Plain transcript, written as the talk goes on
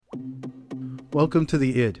Welcome to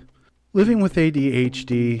the ID. Living with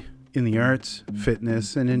ADHD in the arts,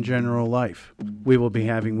 fitness, and in general life. We will be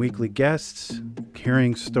having weekly guests,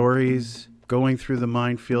 hearing stories, going through the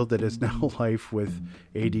minefield that is now life with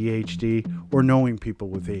ADHD, or knowing people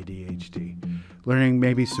with ADHD. Learning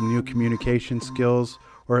maybe some new communication skills,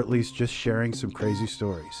 or at least just sharing some crazy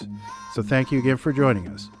stories. So thank you again for joining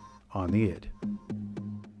us on the ID.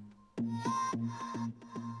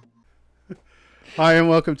 Hi, and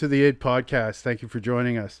welcome to the ID podcast. Thank you for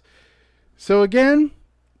joining us. So again,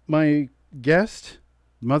 my guest,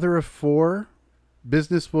 mother of four,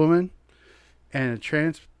 businesswoman, and a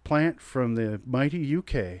transplant from the mighty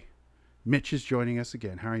UK, Mitch is joining us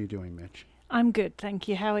again. How are you doing, Mitch? I'm good, thank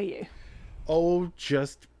you. How are you? Oh,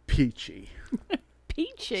 just peachy.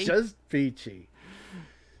 Peachy? Just peachy.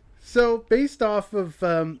 So based off of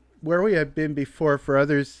where we have been before, for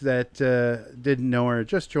others that didn't know or are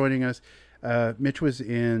just joining us, Mitch was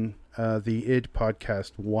in the ID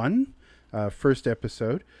podcast 1, first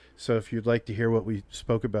episode. So if you'd like to hear what we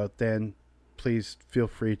spoke about then, please feel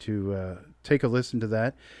free to take a listen to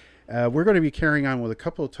that. We're going to be carrying on with a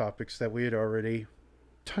couple of topics that we had already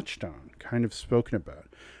touched on, kind of spoken about.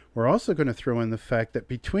 We're also going to throw in the fact that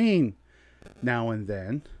between now and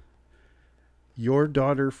then, your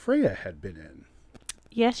daughter Freya had been in.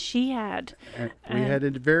 Yes, she had. And we had a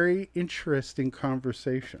very interesting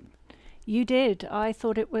conversation. You did. I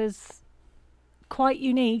thought it was quite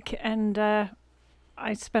unique, and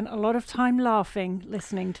I spent a lot of time laughing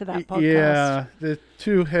listening to that podcast. Yeah, the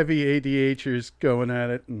two heavy ADHDers going at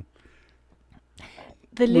it and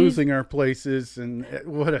losing our places, and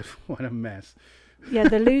what a mess. Yeah,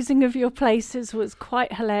 the losing of your places was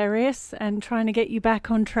quite hilarious, and trying to get you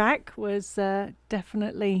back on track was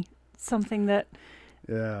definitely something that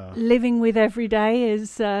living with every day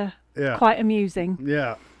is quite amusing.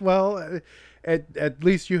 Yeah. Well, at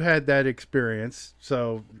least you had that experience,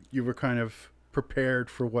 so you were kind of prepared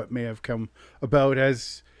for what may have come about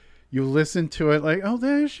as you listened to it. Like, oh,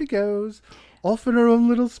 there she goes, off in her own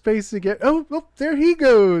little space again. Oh, there he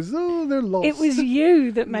goes. Oh, they're lost. It was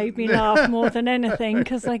you that made me laugh more than anything,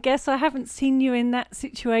 because I guess I haven't seen you in that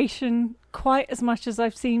situation quite as much as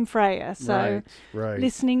I've seen Freya. So right.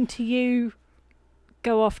 Listening to you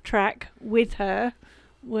go off track with her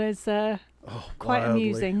was quite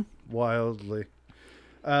amusing. Wildly.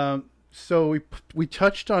 So we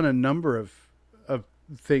touched on a number of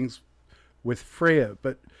things with Freya,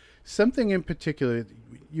 but something in particular,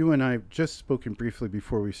 you and I have just spoken briefly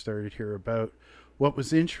before we started here about what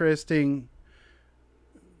was interesting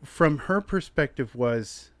from her perspective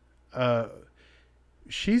was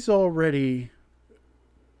she's already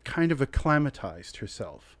kind of acclimatized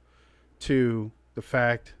herself to the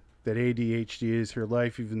fact that ADHD is her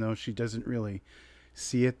life, even though she doesn't really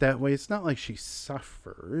see it that way. It's not like she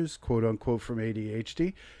suffers, quote unquote, from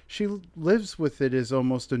ADHD. She lives with it as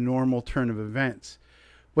almost a normal turn of events.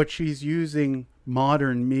 But she's using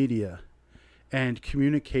modern media and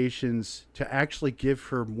communications to actually give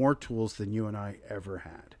her more tools than you and I ever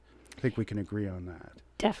had. I think we can agree on that.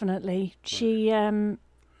 Definitely. She,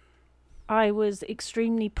 I was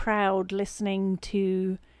extremely proud listening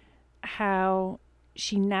to how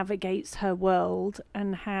she navigates her world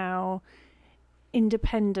and how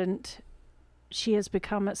independent she has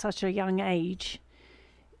become at such a young age.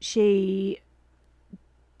 She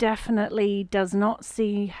definitely does not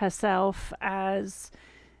see herself as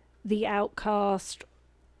the outcast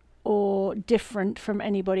or different from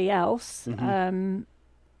anybody else. Mm-hmm.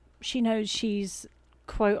 She knows she's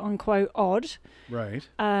quote unquote odd. Right.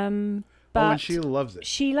 But and she loves it.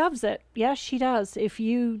 She loves it. Yes, she does. If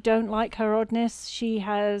you don't like her oddness, she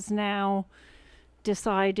has now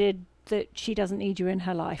decided that she doesn't need you in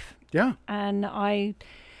her life. Yeah. And I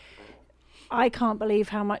can't believe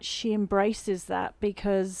how much she embraces that,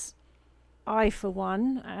 because I, for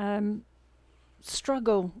one,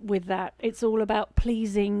 struggle with that. It's all about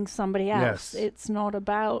pleasing somebody else. Yes. It's not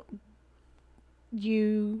about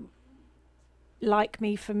you like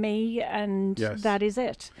me for me, and that is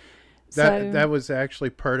it. That was actually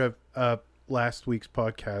part of last week's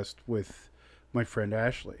podcast with my friend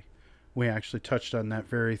Ashley. We actually touched on that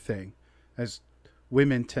very thing, as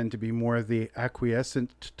women tend to be more of the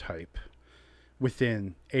acquiescent type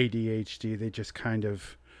within ADHD. They just kind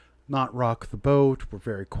of not rock the boat. We're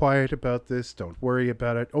very quiet about this. Don't worry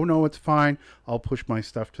about it. Oh, no, it's fine. I'll push my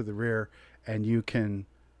stuff to the rear and you can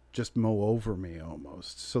just mow over me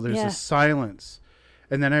almost. So there's a silence.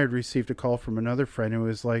 And then I had received a call from another friend who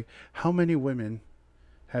was like, how many women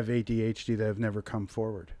have ADHD that have never come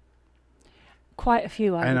forward? Quite a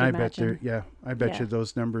few, I would imagine. I bet you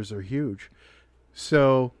those numbers are huge.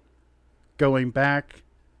 So going back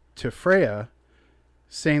to Freya,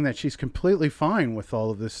 saying that she's completely fine with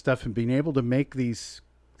all of this stuff and being able to make these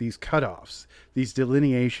cutoffs, these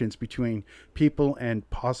delineations between people and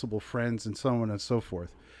possible friends and so on and so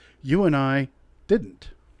forth. You and I didn't.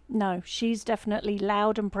 No, she's definitely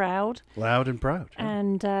loud and proud. Loud and proud. Yeah.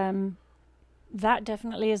 And that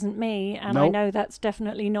definitely isn't me. And Nope. I know that's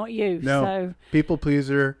definitely not you. No. So, People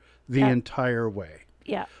pleaser the entire way.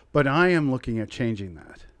 yeah. But I am looking at changing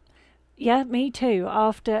that. Yeah, me too.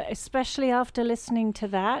 Especially after listening to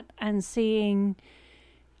that and seeing,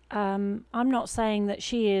 I'm not saying that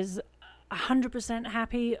she is 100%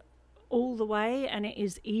 happy all the way and it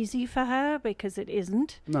is easy for her, because it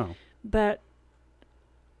isn't. No. But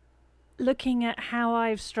looking at how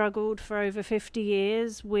I've struggled for over 50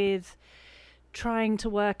 years with trying to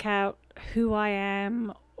work out who I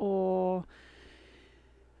am or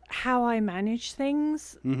how I manage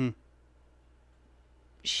things, Mm-hmm.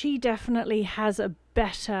 she definitely has a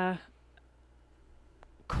better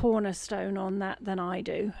cornerstone on that than I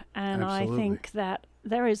do. And Absolutely. I think that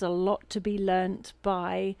there is a lot to be learnt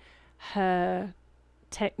by her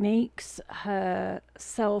techniques, her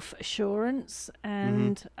self-assurance,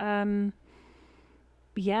 and I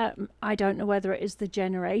don't know whether it is the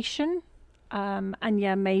generation,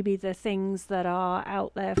 and maybe the things that are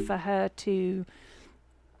out there for her to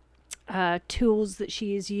tools that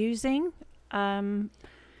she is using,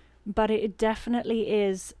 but it definitely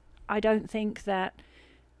is. I don't think that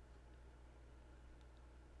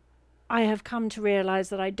I have come to realize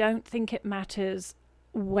that I don't think it matters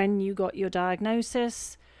when you got your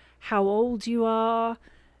diagnosis, how old you are.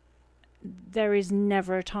 There is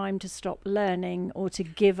never a time to stop learning or to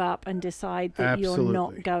give up and decide that Absolutely. you're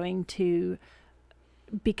not going to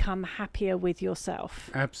become happier with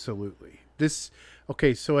yourself. Absolutely.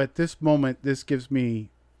 So at this moment, this gives me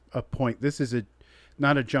a point. This is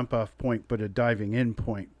not a jump off point, but a diving in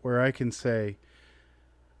point where I can say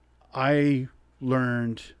I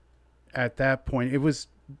learned at that point, it was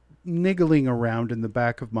niggling around in the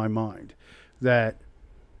back of my mind that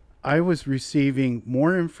I was receiving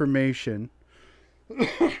more information.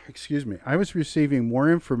 Excuse me. I was receiving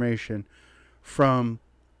more information from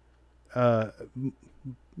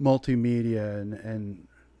multimedia and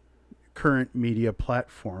current media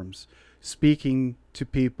platforms, speaking to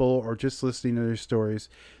people or just listening to their stories,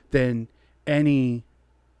 than any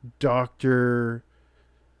doctor,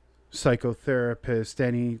 psychotherapist,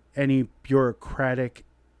 any bureaucratic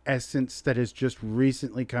essence that has just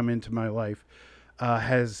recently come into my life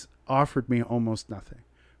has offered me almost nothing.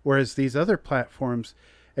 Whereas these other platforms,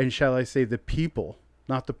 and shall I say the people,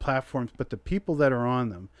 not the platforms, but the people that are on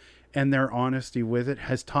them and their honesty with it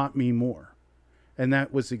has taught me more. And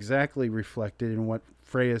that was exactly reflected in what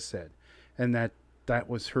Freya said. And that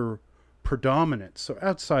was her predominant, so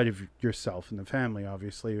outside of yourself and the family,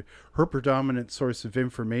 obviously, her predominant source of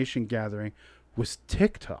information gathering was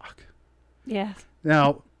TikTok. Yeah.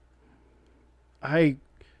 Now,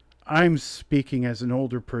 I'm speaking as an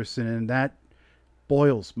older person, and that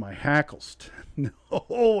boils my hackles to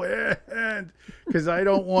no end, because I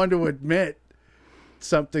don't want to admit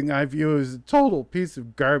something I view as a total piece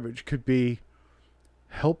of garbage could be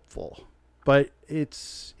helpful, but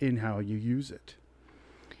it's in how you use it.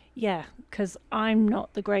 Yeah, because I'm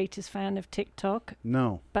not the greatest fan of TikTok.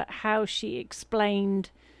 No. But how she explained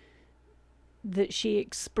that she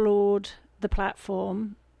explored the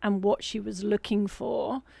platform and what she was looking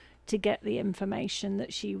for to get the information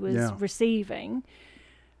that she was receiving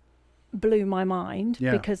blew my mind,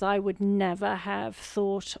 because I would never have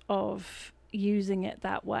thought of using it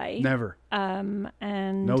that way. Never. And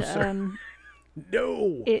no, sir.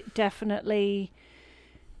 No. It definitely,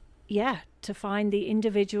 to find the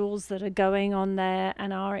individuals that are going on there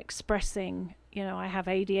and are expressing, I have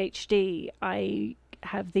ADHD, I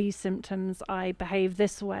have these symptoms, I behave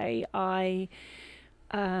this way, I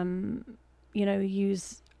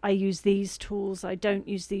use these tools, I don't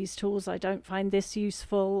use these tools, I don't find this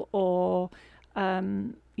useful, or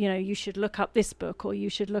you should look up this book, or you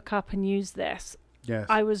should look up and use this. Yes.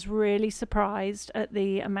 I was really surprised at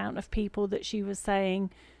the amount of people that she was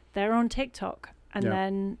saying they're on TikTok. And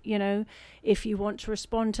then, if you want to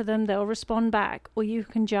respond to them, they'll respond back, or you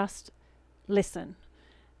can just listen.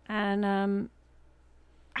 And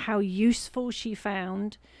how useful she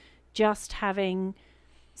found just having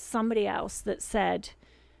somebody else that said,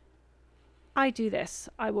 I do this,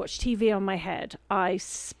 I watch TV on my head, I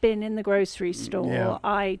spin in the grocery store,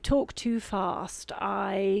 I talk too fast,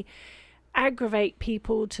 I aggravate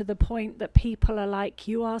people to the point that people are like,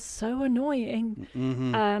 you are so annoying.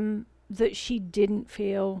 Mm-hmm. That she didn't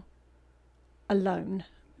feel alone.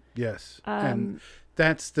 Yes. And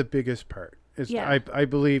that's the biggest part. I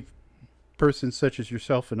believe persons such as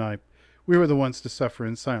yourself and I, we were the ones to suffer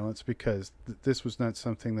in silence because this was not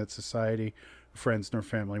something that society, friends, nor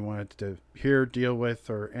family wanted to hear, deal with,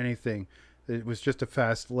 or anything. It was just a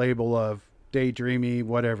fast label of daydreamy,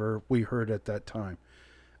 whatever we heard at that time.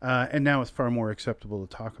 And now it's far more acceptable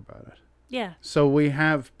to talk about it. Yeah. So we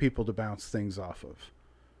have people to bounce things off of.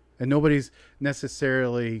 And nobody's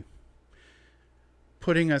necessarily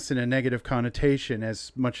putting us in a negative connotation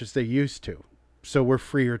as much as they used to. So we're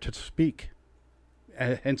freer to speak.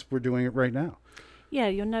 Hence, we're doing it right now. Yeah,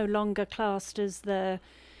 you're no longer classed as the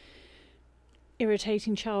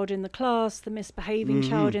irritating child in the class, the misbehaving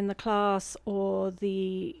child in the class, or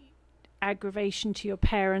the aggravation to your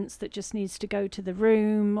parents that just needs to go to the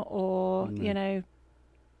room, or, you know,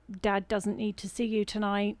 Dad doesn't need to see you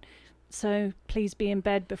tonight, so please be in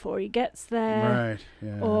bed before he gets there. Right.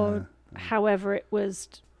 Yeah. Or however it was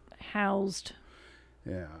housed.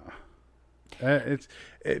 Yeah.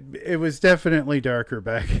 It was definitely darker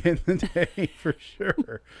back in the day for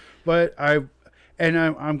sure. But I'm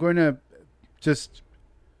going to just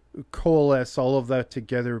coalesce all of that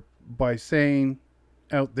together by saying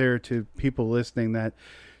out there to people listening that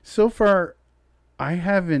so far I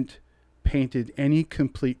haven't painted any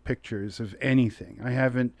complete pictures of anything. I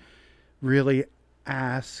haven't really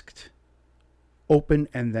asked open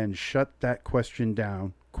and then shut that question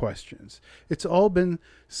down questions. It's all been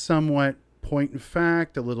somewhat point and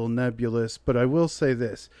fact, a little nebulous, but I will say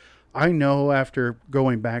this. I know after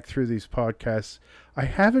going back through these podcasts, I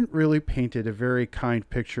haven't really painted a very kind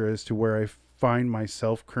picture as to where I find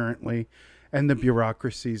myself currently and the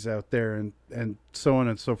bureaucracies out there and so on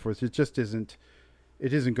and so forth. It just isn't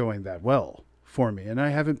going that well for me, and I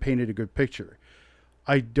haven't painted a good picture.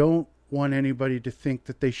 I don't want anybody to think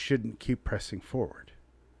that they shouldn't keep pressing forward.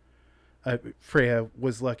 Freya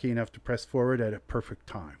was lucky enough to press forward at a perfect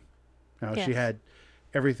time. Now, she had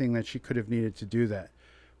everything that she could have needed to do that.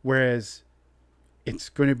 Whereas it's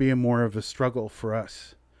going to be more of a struggle for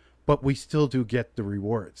us. But we still do get the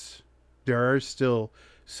rewards. There are still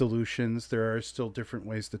solutions. There are still different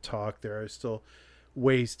ways to talk. There are still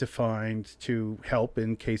ways to find to help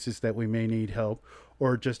in cases that we may need help.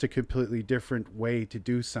 Or just a completely different way to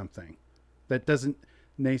do something that doesn't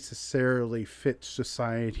necessarily fit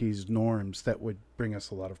society's norms that would bring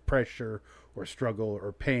us a lot of pressure or struggle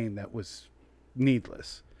or pain that was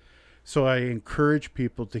needless. So I encourage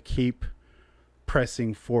people to keep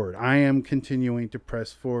pressing forward. I am continuing to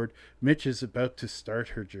press forward. Mitch is about to start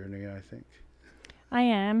her journey, I think. I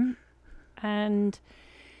am. And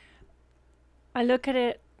I look at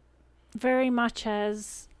it very much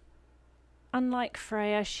as, unlike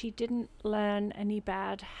Freya, she didn't learn any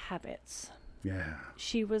bad habits. Yeah.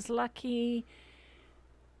 She was lucky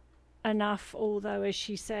enough, although, as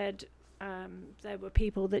she said, there were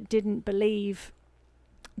people that didn't believe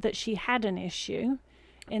that she had an issue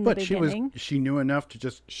in the beginning. But she knew enough to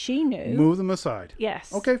just she knew move them aside.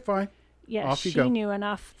 Yes. Okay, fine. Yes, off you go. She knew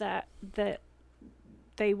enough that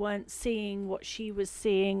they weren't seeing what she was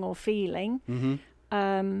seeing or feeling.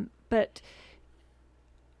 Mm-hmm. But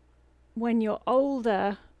when you're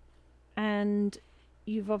older and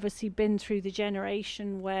you've obviously been through the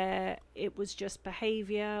generation where it was just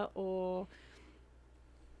behavior, or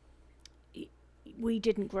we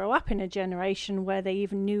didn't grow up in a generation where they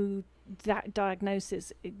even knew that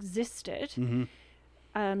diagnosis existed.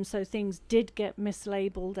 Mm-hmm. So things did get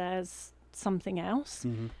mislabeled as something else.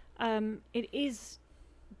 Mm-hmm. It is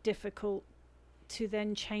difficult to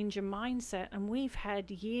then change a mindset, and we've had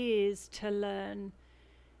years to learn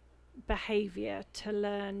behavior, to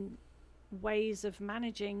learn ways of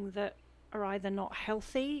managing that are either not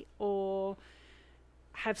healthy or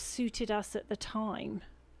have suited us at the time.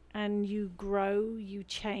 And you grow, you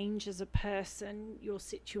change as a person, your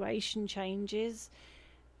situation changes,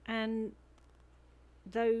 and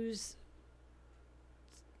those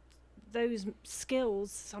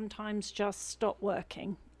skills sometimes just stop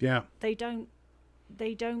working. Yeah. They don't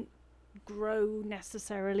grow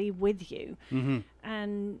necessarily with you. Mm-hmm.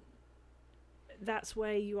 And that's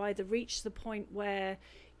where you either reach the point where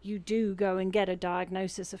you do go and get a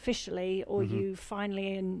diagnosis officially, or Mm-hmm. you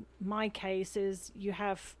finally, in my case, is you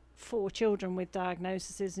have 4 children with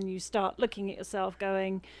diagnoses, and you start looking at yourself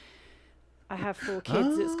going, I have 4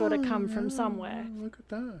 kids, it's got to come from somewhere. Look at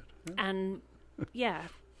that. Yeah. And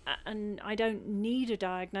and I don't need a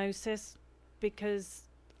diagnosis because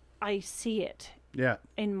I see it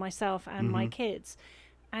in myself and my kids.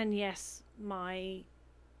 And yes, my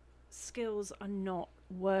skills are not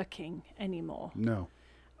working anymore. No.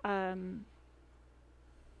 I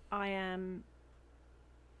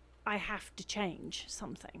have to change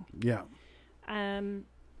something. Yeah.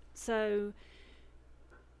 So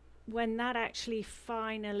when that actually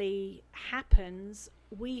finally happens,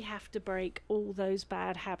 we have to break all those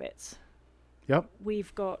bad habits. Yep.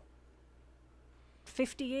 We've got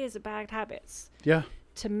 50 years of bad habits. Yeah.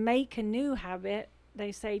 To make a new habit,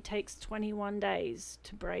 they say takes 21 days.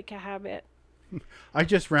 To break a habit, I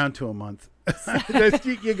just round to a month.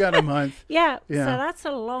 You got a month. yeah, Yeah. so that's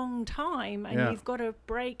a long time, and Yeah. you've got to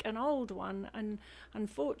break an old one. And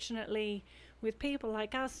unfortunately, with people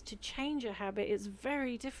like us, to change a habit is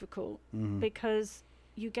very difficult because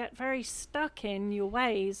you get very stuck in your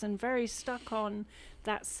ways and very stuck on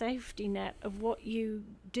that safety net of what you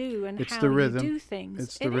do and It's how the you rhythm. do things.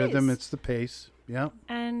 It's the rhythm. is. It's the pace. Yeah.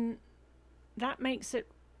 And that makes it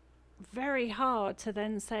very hard to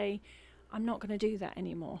then say, I'm not going to do that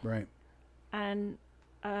anymore. Right. And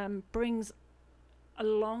brings,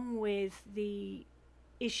 along with the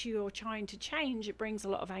issue you're trying to change, it brings a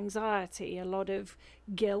lot of anxiety, a lot of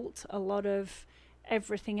guilt, a lot of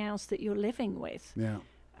everything else that you're living with. Yeah.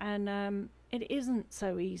 And it isn't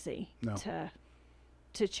so easy No.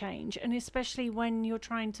 to change, and especially when you're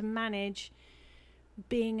trying to manage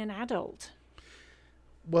being an adult.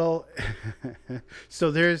 Well,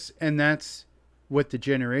 so that's what the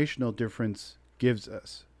generational difference gives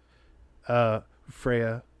us.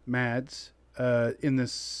 Freya, Mads, in the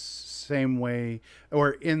same way,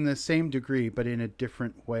 or in the same degree, but in a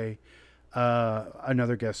different way.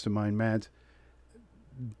 Another guest of mine, Mads,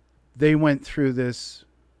 they went through this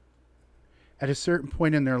at a certain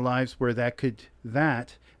point in their lives where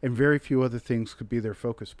that and very few other things could be their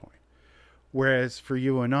focus point. Whereas for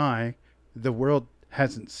you and I, the world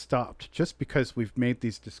hasn't stopped just because we've made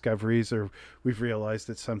these discoveries or we've realized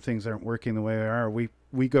that some things aren't working the way they are. We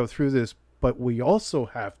go through this, but we also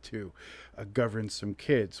have to govern some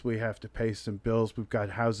kids. We have to pay some bills. We've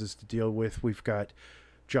got houses to deal with. We've got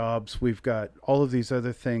jobs. We've got all of these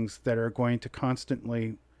other things that are going to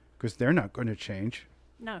constantly, because they're not going to change.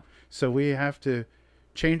 No. So we have to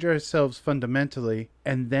change ourselves fundamentally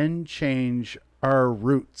and then change our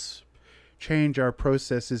roots, change our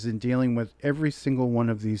processes in dealing with every single one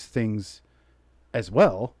of these things as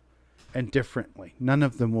well and differently. None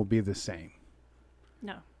of them will be the same.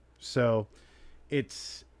 No. So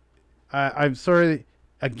I'm sorry,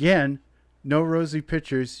 again, no rosy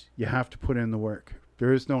pictures. You have to put in the work.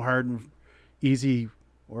 There is no hard and easy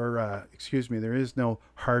there is no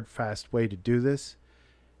hard, fast way to do this.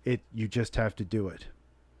 You just have to do it.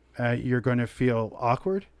 You're going to feel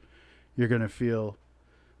awkward. You're going to feel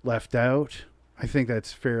left out. I think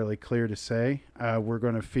that's fairly clear to say. We're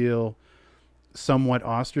going to feel somewhat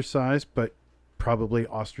ostracized, but probably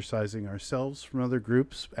ostracizing ourselves from other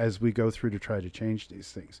groups as we go through to try to change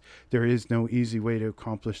these things. There is no easy way to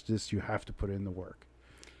accomplish this. You have to put in the work.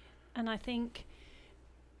 And I think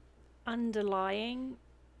underlying,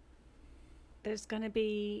 there's going to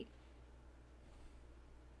be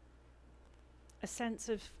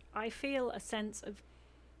I feel a sense of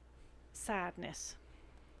sadness.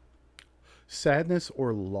 Sadness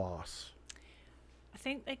or loss? I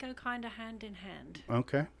think they go kind of hand in hand.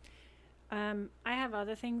 Okay. I have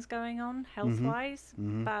other things going on health-wise,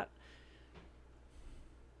 but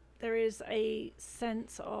there is a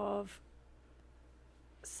sense of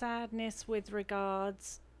sadness with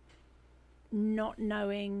regards not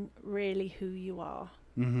knowing really who you are.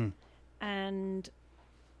 And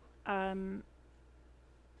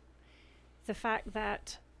the fact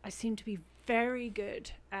that I seem to be very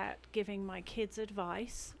good at giving my kids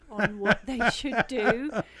advice on what they should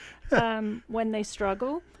do when they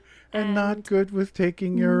struggle. And not good with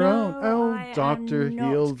taking your own. Oh, I doctor, am not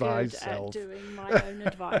heal good thyself. at doing my own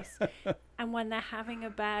advice. And when they're having a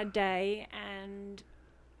bad day and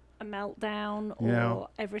a meltdown or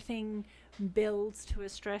everything builds to a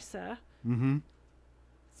stressor,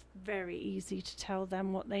 it's very easy to tell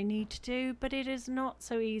them what they need to do, but it is not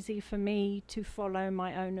so easy for me to follow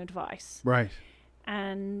my own advice. Right.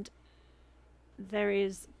 And there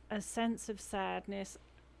is a sense of sadness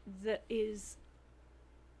that is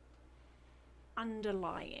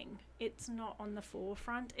underlying. It's not on the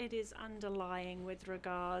forefront. It is underlying with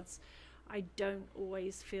regards, I don't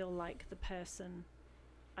always feel like the person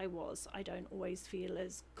I was. I don't always feel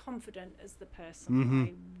as confident as the person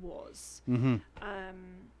I was.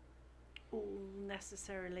 All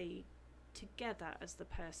necessarily together as the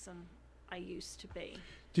person I used to be.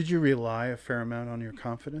 Did you rely a fair amount on your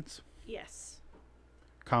confidence? Yes.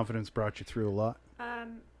 Confidence brought you through a lot?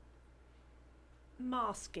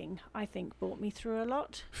 Masking, I think, brought me through a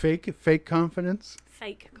lot. Fake confidence?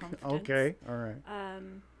 Fake confidence. Okay, all right.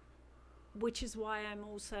 Which is why I'm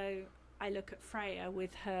also I look at Freya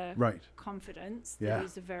with her Right. confidence. Yeah. That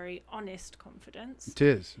is a very honest confidence. It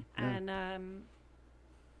is. Yeah. And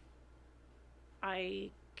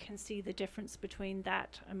I can see the difference between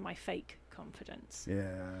that and my fake confidence.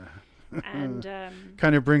 Yeah. And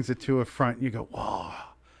kind of brings it to a front. You go, whoa,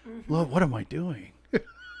 mm-hmm. look, what am I doing?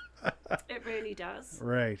 It really does.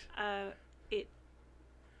 Right.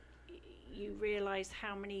 You realize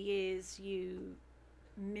how many years you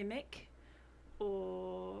mimic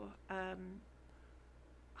or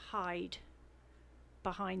hide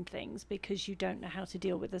behind things because you don't know how to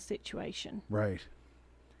deal with a situation. Right.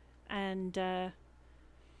 And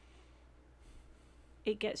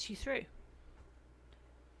it gets you through.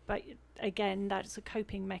 But again, that's a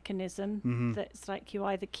coping mechanism. Mm-hmm. That's like you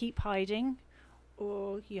either keep hiding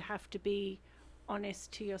or you have to be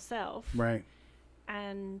honest to yourself. Right.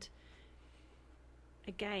 And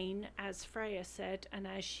again, as Freya said, and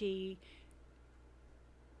as she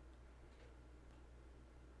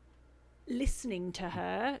listening to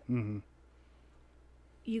her, Mm-hmm.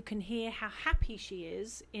 you can hear how happy she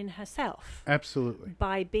is in herself. Absolutely.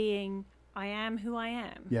 By being, I am who I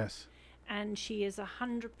am. Yes. And she is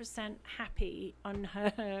 100% happy on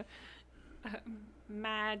her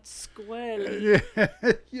mad, squirrely,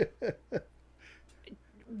 Yeah.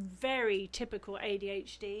 very typical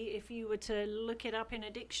ADHD. If you were to look it up in a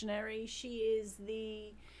dictionary, she is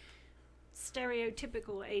the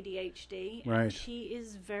stereotypical ADHD. Right. And she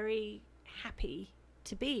is very happy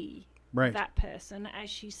to be Right. that person. As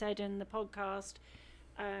she said in the podcast,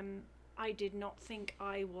 I did not think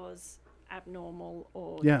I was abnormal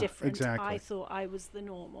or different. Exactly. I thought I was the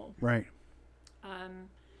normal. Right.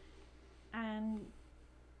 And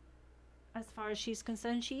as far as she's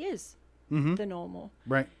concerned, she is Mm-hmm. the normal.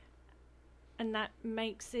 Right. And that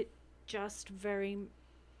makes it just very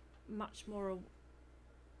much more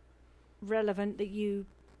relevant that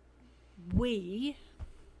we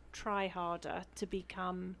try harder to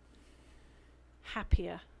become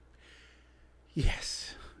happier.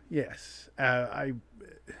 Yes. Yes.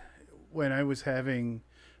 When I was having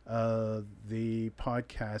the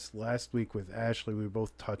podcast last week with Ashley, we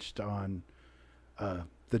both touched on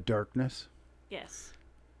the darkness Yes.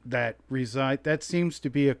 that seems to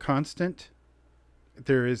be a constant.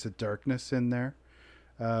 There is a darkness in there,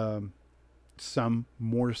 some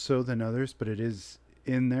more so than others, but it is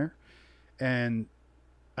in there. And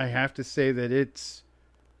I have to say that it's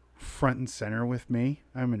front and center with me.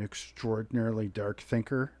 I'm an extraordinarily dark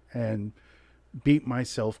thinker and beat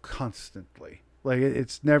myself constantly. Like,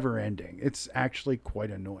 it's never ending. It's actually quite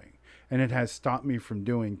annoying, and it has stopped me from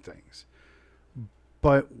doing things.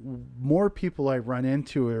 But more people I run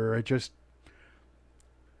into are just,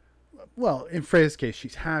 well, in Freya's case,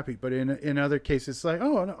 she's happy, but in other cases, it's like,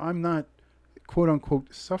 oh, no, I'm not, quote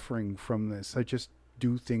unquote, suffering from this. I just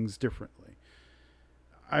do things differently.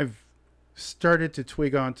 I've started to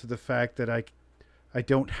twig on to the fact that I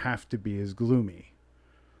don't have to be as gloomy.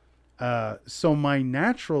 So my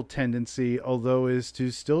natural tendency, although, is to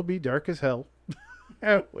still be dark as hell,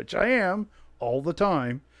 which I am all the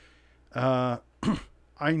time.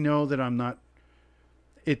 I know that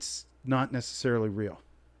it's not necessarily real.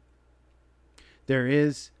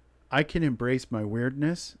 I can embrace my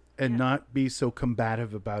weirdness and not be so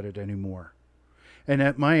combative about it anymore. And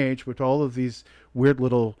at my age, with all of these weird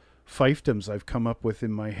little fiefdoms I've come up with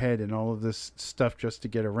in my head and all of this stuff just to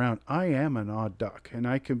get around, I am an odd duck, and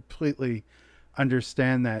I completely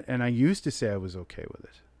understand that. And I used to say I was okay with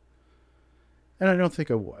it, and I don't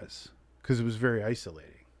think I was, because it was very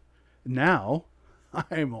isolating. Now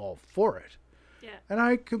I'm all for it. Yeah. And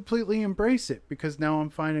I completely embrace it, because now I'm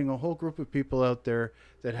finding a whole group of people out there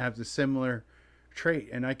that have the similar trait,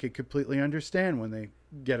 and I could completely understand when they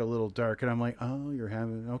get a little dark, and I'm like, oh,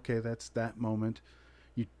 okay, that's that moment.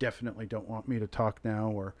 You definitely don't want me to talk now,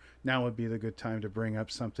 or now would be the good time to bring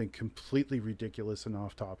up something completely ridiculous and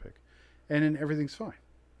off topic. And then everything's fine.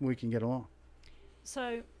 We can get along.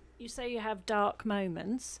 So you say you have dark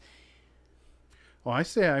moments. Well, I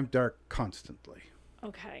say I'm dark constantly.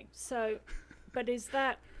 Okay, so, but is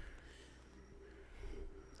that...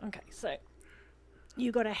 Okay, so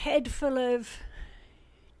you got a head full of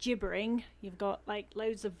gibbering. You've got like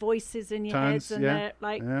loads of voices in your heads, and they're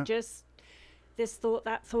like just this thought,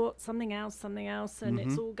 that thought, something else, and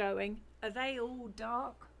it's all going. Are they all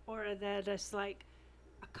dark, or are there just like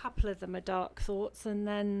a couple of them are dark thoughts, and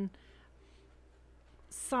then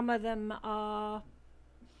some of them are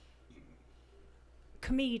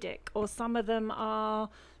comedic, or some of them are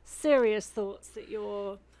serious thoughts that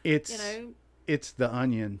you're, it's the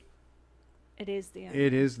onion. It is the onion.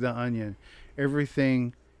 It is the onion.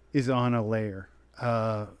 Everything is on a layer.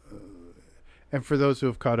 And for those who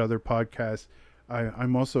have caught other podcasts,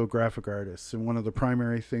 I'm also a graphic artist. And one of the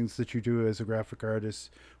primary things that you do as a graphic artist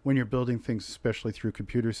when you're building things, especially through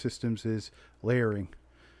computer systems, is layering.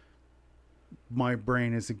 My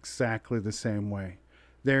brain is exactly the same way.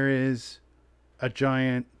 There is a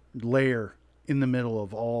giant layer in the middle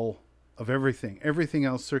of everything. Everything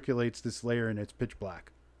else circulates this layer and it's pitch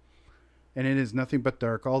black. And it is nothing but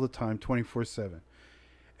dark all the time, 24/7.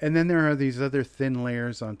 And then there are these other thin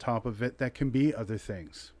layers on top of it that can be other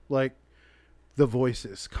things, like the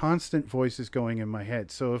voices, constant voices going in my head.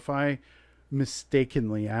 So if I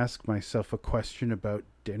mistakenly ask myself a question about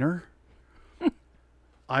dinner,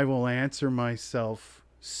 I will answer myself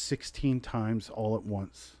 16 times all at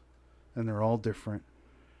once. And they're all different.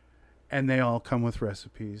 And they all come with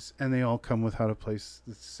recipes. And they all come with how to place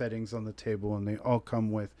the settings on the table. And they all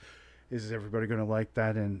come with, is everybody going to like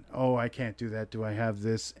that? And, oh, I can't do that. Do I have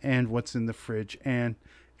this? And what's in the fridge? And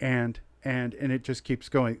it just keeps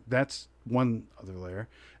going. That's one other layer.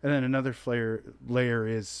 And then another layer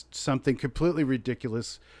is something completely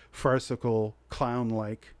ridiculous, farcical,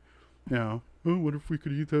 clown-like, oh, what if we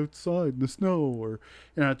could eat outside in the snow? Or,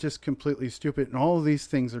 just completely stupid. And all of these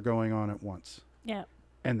things are going on at once. Yeah.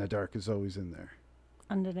 And the dark is always in there.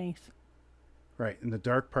 Underneath. Right. And the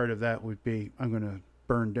dark part of that would be, I'm going to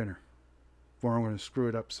burn dinner. Or I'm going to screw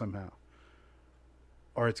it up somehow.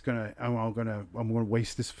 Or I'm going to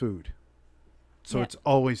waste this food. So It's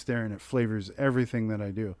always there, and it flavors everything that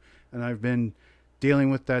I do. And I've been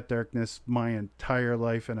dealing with that darkness my entire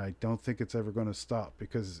life, and I don't think it's ever going to stop,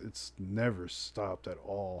 because it's never stopped at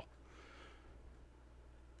all.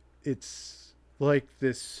 It's like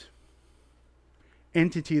this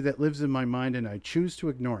entity that lives in my mind, and I choose to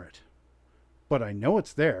ignore it. But I know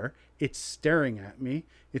it's there. It's staring at me.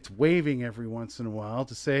 It's waving every once in a while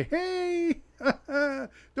to say, hey,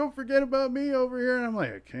 don't forget about me over here. And I'm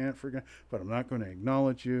like, I can't forget, but I'm not going to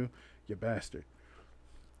acknowledge you, you bastard.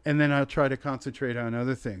 And then I'll try to concentrate on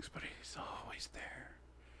other things, but he's always there.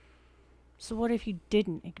 So what if you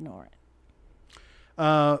didn't ignore it?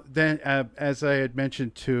 Then, as I had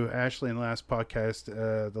mentioned to Ashley in the last podcast,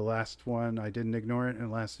 the last one, I didn't ignore it, and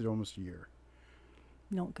it lasted almost a year.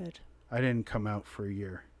 Not good. I didn't come out for a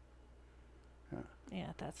year.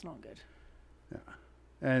 Yeah, that's not good. Yeah.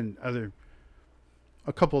 And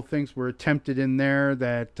a couple of things were attempted in there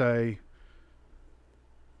that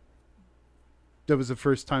was the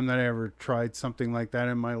first time that I ever tried something like that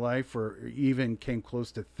in my life, or even came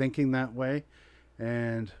close to thinking that way.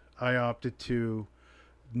 And I opted to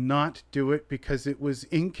not do it because it was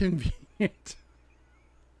inconvenient.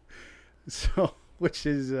 So, which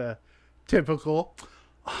is typical.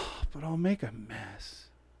 Oh, but I'll make a mess.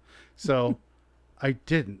 So I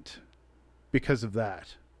didn't because of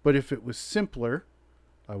that. But if it was simpler,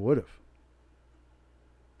 I would have.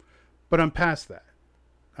 But I'm past that.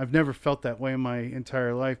 I've never felt that way in my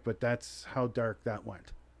entire life, but that's how dark that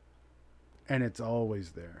went. And it's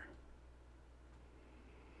always there.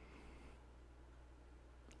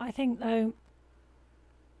 I think, though,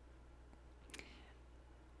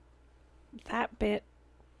 that bit,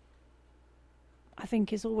 I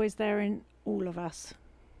think, is always there in all of us.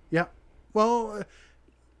 Yeah. Well,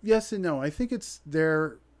 yes and no. I think it's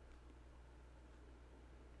there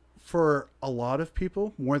for a lot of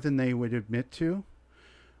people, more than they would admit to,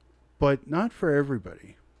 but not for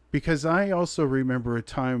everybody. Because I also remember a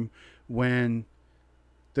time when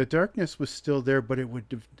the darkness was still there, but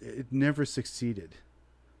it never succeeded.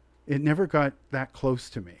 It never got that close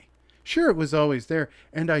to me. Sure, it was always there,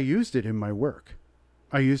 and I used it in my work.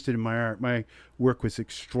 I used it in my art. My work was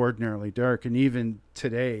extraordinarily dark, and even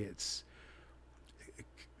today,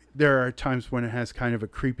 there are times when it has kind of a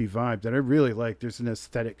creepy vibe that I really like. There's an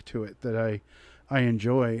aesthetic to it that I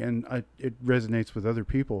enjoy, and it resonates with other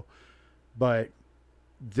people. But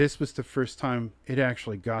this was the first time it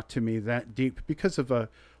actually got to me that deep, because of a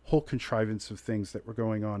whole contrivance of things that were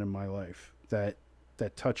going on in my life that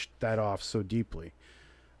touched that off so deeply.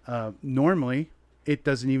 Normally, it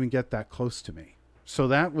doesn't even get that close to me. So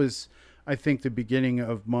that was, I think, the beginning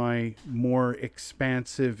of my more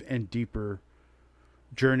expansive and deeper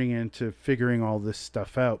journey into figuring all this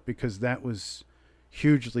stuff out, because that was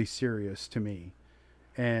hugely serious to me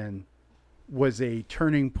and was a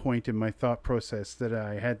turning point in my thought process, that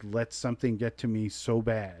I had let something get to me so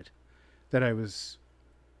bad that I was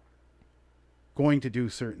going to do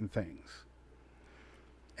certain things.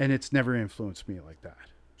 And it's never influenced me like that.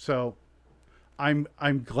 So I'm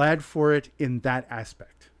glad for it in that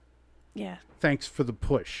aspect. Yeah. Thanks for the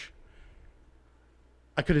push.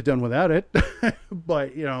 I could have done without it,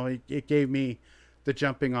 but it gave me the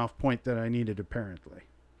jumping off point that I needed, apparently.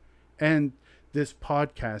 And this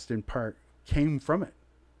podcast in part came from it.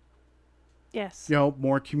 Yes. You know,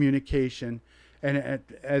 more communication. And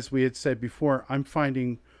as we had said before, I'm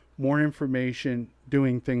finding more information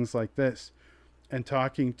doing things like this and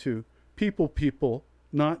talking to people,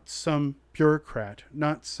 not some bureaucrat,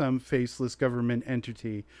 not some faceless government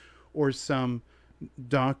entity or some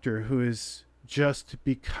doctor who has just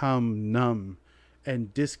become numb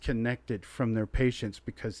and disconnected from their patients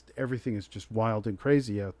because everything is just wild and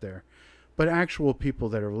crazy out there. But actual people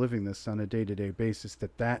that are living this on a day-to-day basis,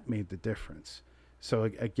 that made the difference. So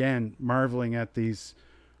again, marveling at these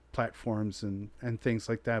platforms and things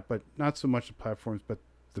like that, but not so much the platforms, but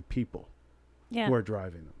the people who are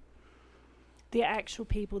driving them. The actual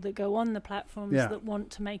people that go on the platforms that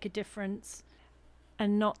want to make a difference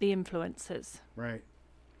and not the influencers. Right.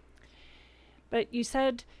 But you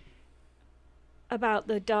said about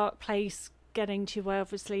the dark place getting to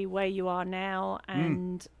obviously where you are now,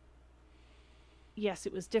 and yes,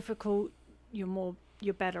 it was difficult. You're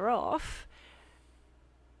better off.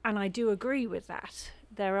 And I do agree with that.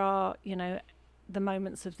 There are, you know, the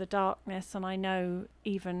moments of the darkness, and I know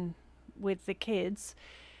even with the kids,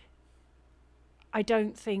 I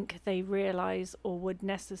don't think they realise or would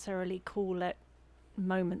necessarily call it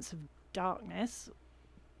moments of darkness.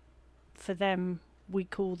 For them, we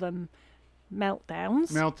call them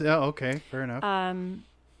meltdowns. Okay, fair enough.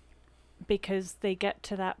 Because they get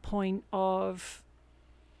to that point of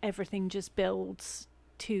everything just builds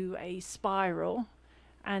to a spiral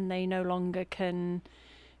and they no longer can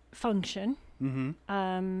function. Mm-hmm.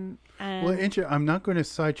 And I'm not going to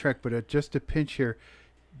sidetrack, but just a pinch here.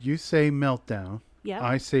 You say meltdown. Yeah.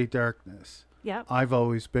 I say darkness. Yeah. I've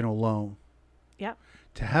always been alone. Yeah.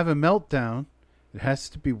 To have a meltdown, it has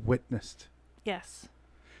to be witnessed. Yes.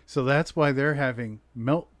 So that's why they're having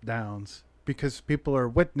meltdowns, because people are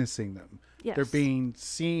witnessing them. Yes. They're being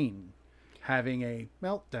seen having a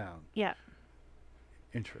meltdown. Yeah.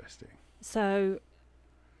 Interesting. So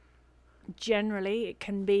generally it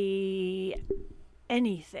can be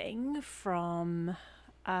anything from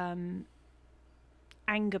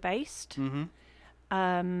anger-based,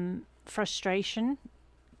 frustration,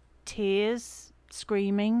 tears,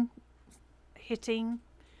 screaming, hitting.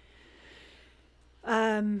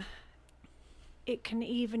 It can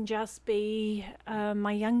even just be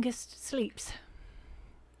my youngest sleeps.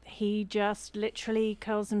 He just literally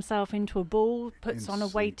curls himself into a ball, puts on a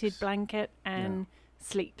weighted blanket and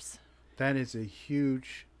sleeps. That is a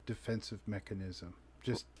huge defensive mechanism.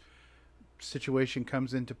 Just situation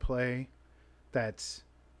comes into play that's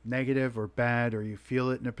negative or bad, or you feel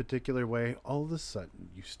it in a particular way, all of a sudden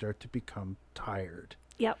you start to become tired.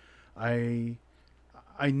 Yep. I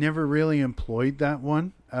never really employed that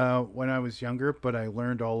one when I was younger, but I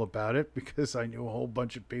learned all about it because I knew a whole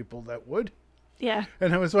bunch of people that would. Yeah.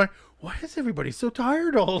 And I was like, why is everybody so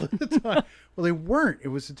tired all the time? Well, they weren't. It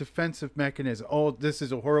was a defensive mechanism. Oh, this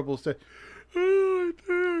is a horrible state. Oh,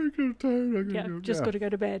 I'm tired. Just got to go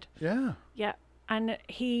to bed. Yeah. Yeah. And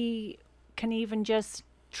he can even just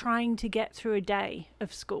trying to get through a day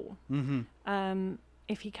of school. Mm-hmm.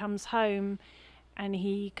 If he comes home and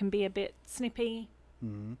he can be a bit snippy,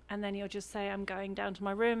 and then he'll just say, I'm going down to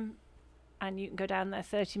my room, and you can go down there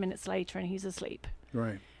 30 minutes later and he's asleep.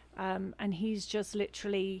 Right. And he's just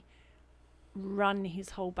literally run his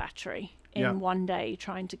whole battery in one day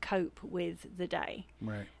trying to cope with the day.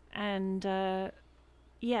 Right. And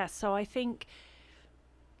so I think,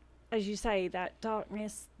 as you say, that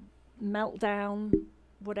darkness, meltdown,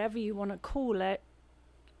 whatever you want to call it,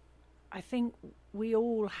 I think we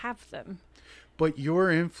all have them. But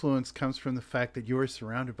your influence comes from the fact that you're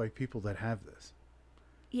surrounded by people that have this.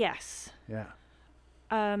 Yes. Yeah.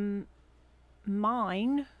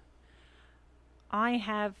 Mine, I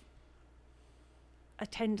have a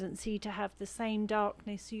tendency to have the same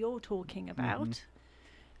darkness you're talking about.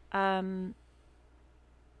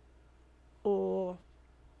 Or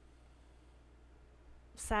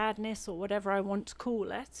sadness, or whatever I want to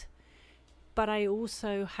call it. But I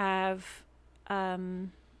also have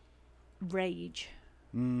rage.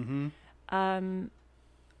 And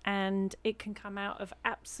it can come out of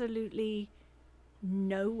absolutely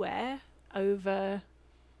nowhere over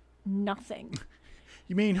nothing.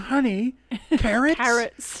 You mean honey? Carrots?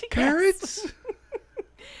 Carrots. Carrots?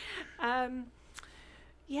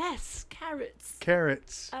 Yes, carrots.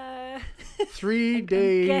 Carrots. 3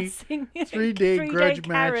 day grudge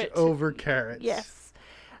match over carrots. Yes.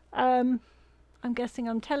 I'm guessing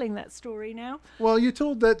I'm telling that story now. Well, you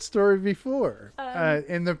told that story before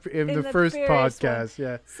in the first podcast. One.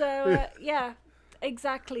 Yeah. So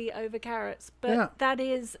exactly, over carrots. But that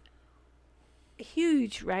is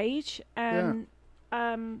huge rage, and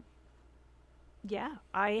Yeah,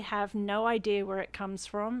 I have no idea where it comes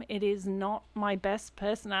from. It is not my best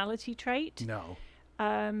personality trait. No.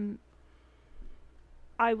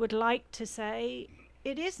 I would like to say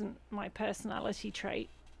it isn't my personality trait.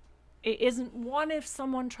 It isn't one. If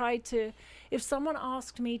someone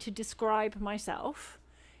asked me to describe myself,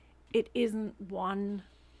 it isn't one.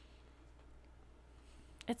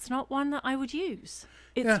 It's not one that I would use.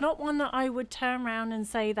 It's not one that I would turn around and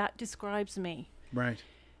say that describes me. Right.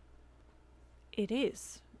 It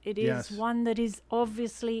is. It is one that is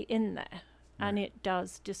obviously in there, and it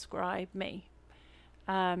does describe me.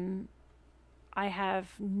 I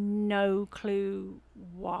have no clue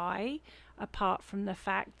why, apart from the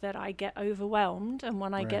fact that I get overwhelmed, and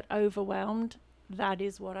when I get overwhelmed, that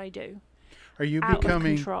is what I do. Are you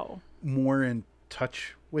becoming more in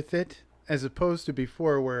touch with it, as opposed to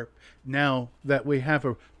before, where now that we have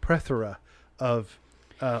a plethora of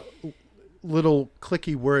little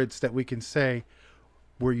clicky words that we can say,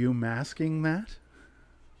 were you masking that?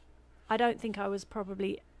 I don't think I was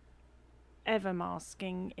probably ever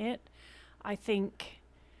masking it. I think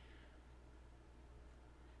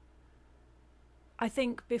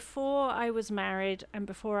before I was married and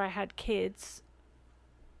before I had kids,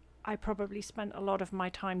 I probably spent a lot of my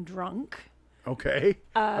time drunk. Okay.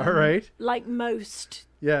 All right. Like most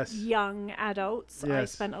young adults, I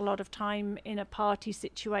spent a lot of time in a party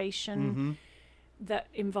situation that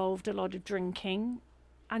involved a lot of drinking,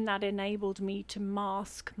 and that enabled me to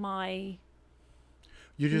mask my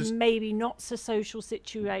maybe not so social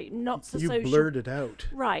situation, not so social. You blurred it out.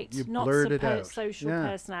 Right. You not blurred it out. Social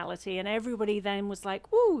personality. And everybody then was like,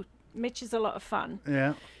 ooh, Mitch is a lot of fun.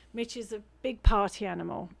 Yeah. Mitch is a big party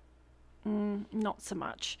animal. Not so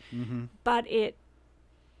much. But it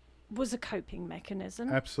was a coping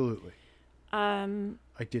mechanism. Absolutely. I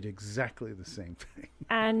did exactly the same thing.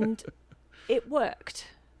 And it worked.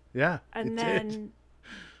 Yeah. And then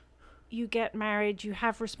you get married, you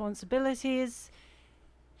have responsibilities.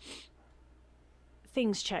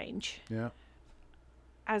 Things change. Yeah.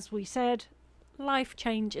 As we said, life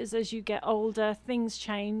changes as you get older. Things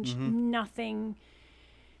change. Nothing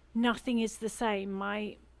is the same.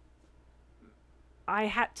 I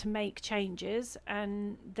had to make changes,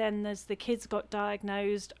 and then as the kids got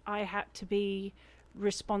diagnosed, I had to be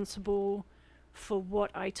responsible for what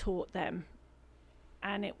I taught them.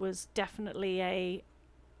 And it was definitely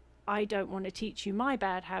I don't want to teach you my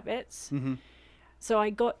bad habits. So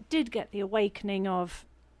I did get the awakening of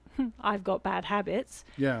I've got bad habits.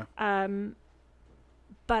 Yeah.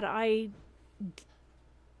 But I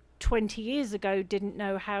 20 years ago didn't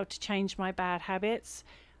know how to change my bad habits.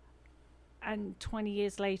 And 20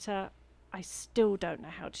 years later, I still don't know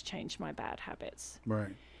how to change my bad habits.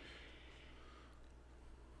 Right.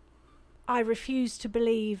 I refuse to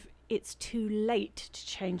believe it's too late to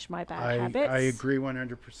change my bad habits. I agree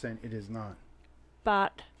 100%. It is not.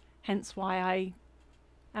 But hence why I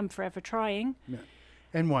am forever trying. Yeah.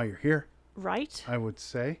 And why you're here. Right. I would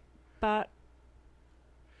say. But.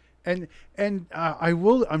 And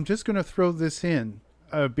I'm just going to throw this in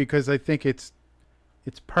because I think it's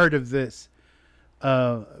part of this.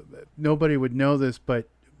 Nobody would know this, but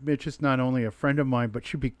Mitch is not only a friend of mine, but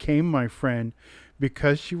she became my friend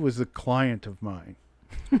because she was a client of mine.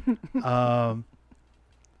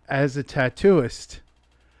 As a tattooist,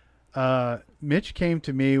 Mitch came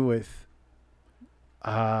to me with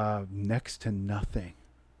next to nothing.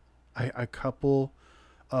 A couple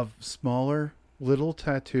of smaller little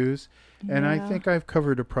tattoos, and I think I've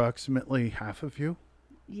covered approximately half of you.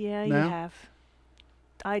 Yeah, now. You have.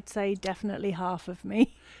 I'd say definitely half of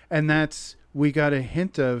me. And we got a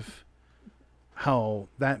hint of how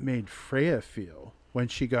that made Freya feel when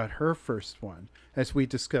she got her first one. As we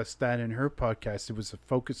discussed that in her podcast, it was a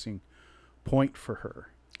focusing point for her.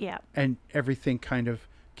 Yeah. And everything kind of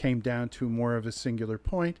came down to more of a singular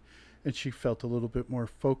point, and she felt a little bit more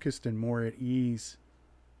focused and more at ease.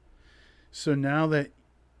 So now that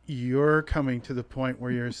you're coming to the point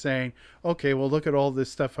where you're saying, okay, well, look at all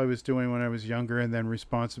this stuff I was doing when I was younger, and then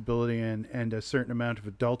responsibility and a certain amount of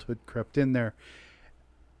adulthood crept in there.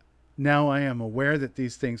 Now I am aware that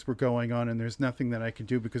these things were going on, and there's nothing that I can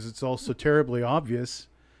do because it's all so terribly obvious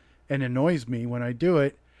and annoys me when I do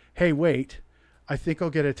it. Hey, wait, I think I'll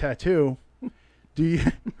get a tattoo.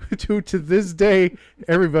 To this day,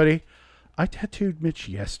 everybody, I tattooed Mitch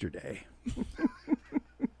yesterday.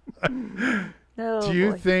 Do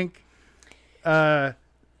you think the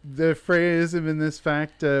Freyaism in this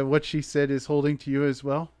fact, what she said, is holding to you as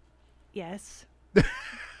well? Yes.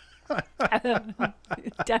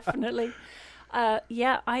 Definitely.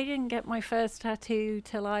 Yeah, I didn't get my first tattoo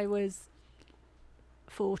till I was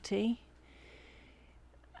 40.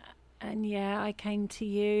 And yeah, I came to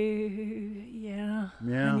you. Yeah.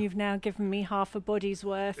 Yeah. And you've now given me half a body's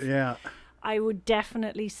worth. Yeah. I would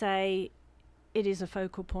definitely say it is a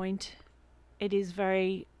focal point. It is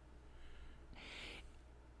very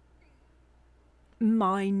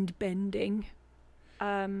mind-bending.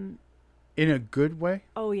 In a good way?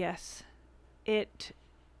 Oh, yes.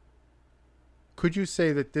 Could you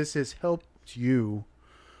say that this has helped you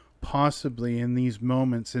possibly in these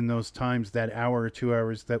moments, in those times, that hour or 2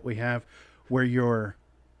 hours that we have, where you're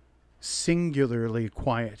singularly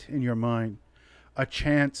quiet in your mind, a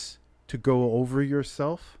chance to go over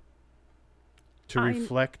yourself, to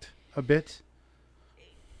reflect a bit?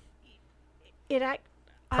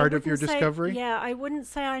 Part of your discovery? Yeah, I wouldn't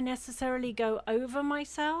say I necessarily go over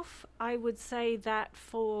myself. I would say that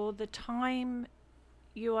for the time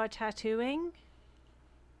you are tattooing,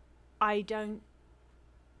 I don't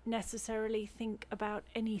necessarily think about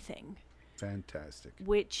anything. Fantastic.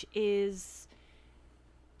 Which is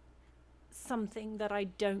something that I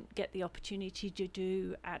don't get the opportunity to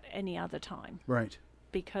do at any other time. Right.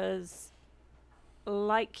 Because,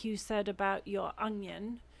 like you said about your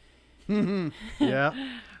onion, yeah.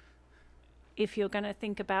 If you're going to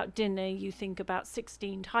think about dinner, you think about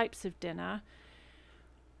 16 types of dinner.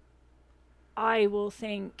 I will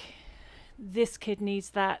think, this kid needs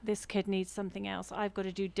that, this kid needs something else. I've got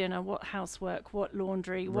to do dinner, what housework, what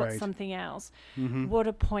laundry, what something else, what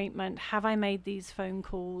appointment, have I made these phone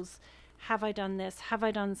calls, have I done this, have I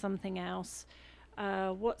done something else,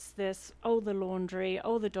 what's this, oh, the laundry,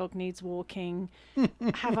 oh, the dog needs walking,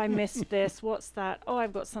 have I missed this, what's that, oh,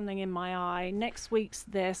 I've got something in my eye, next week's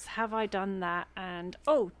this, have I done that, and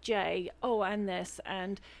oh, Jay, oh, and this,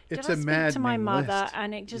 and it's did I speak to my mother, list.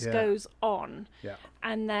 and it just goes on. Yeah.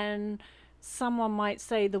 And then someone might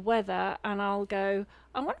say the weather, and I'll go,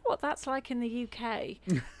 I wonder what that's like in the UK.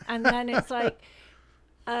 And then it's like,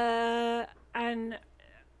 and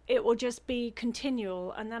it will just be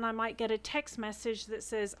continual. And then I might get a text message that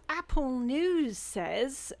says, Apple News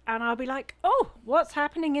says, and I'll be like, oh, what's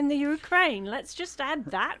happening in the Ukraine? Let's just add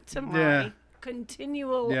that to my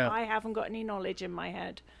continual, I haven't got any knowledge in my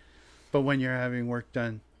head. But when you're having work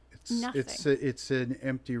done, Nothing. It's an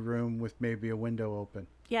empty room with maybe a window open.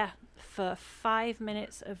 Yeah, for 5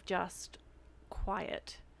 minutes of just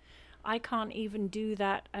quiet. I can't even do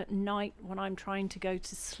that at night when I'm trying to go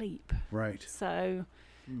to sleep. Right. So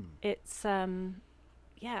it's,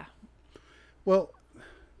 yeah. Well,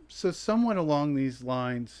 so somewhat along these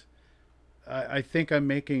lines, I think I'm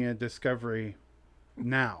making a discovery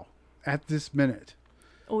now, at this minute.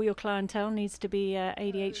 All your clientele needs to be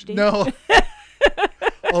ADHD. No.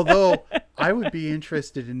 Although I would be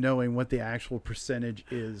interested in knowing what the actual percentage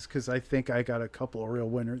is, because I think I got a couple of real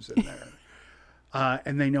winners in there.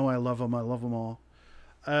 And they know I love them. I love them all.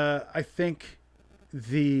 I think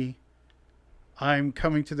I'm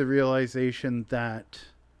coming to the realization that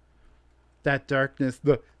darkness,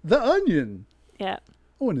 the onion. Yeah.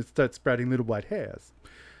 Oh, and it starts sprouting little white hairs.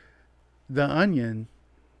 The onion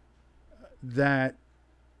that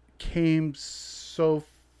came so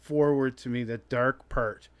forward to me, that dark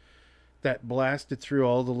part that blasted through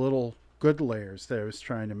all the little good layers that I was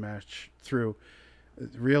trying to match through.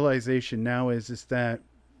 The realization now is that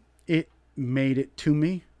it made it to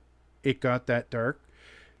me. It got that dark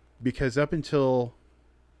because up until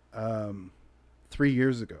 3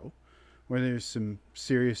 years ago, where there's some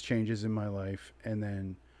serious changes in my life, and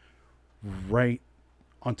then right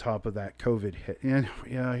on top of that, COVID hit. And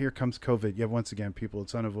yeah, here comes COVID. Yeah, once again, people,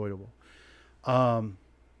 it's unavoidable.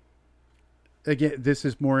 Again, this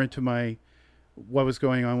is more into what was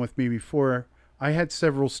going on with me before. I had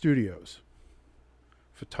several studios,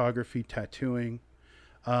 photography, tattooing,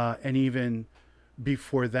 and even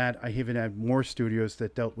before that, I even had more studios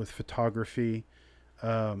that dealt with photography,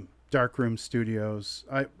 darkroom studios.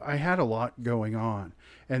 I had a lot going on,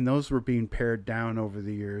 and those were being pared down over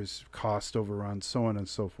the years, cost overruns, so on and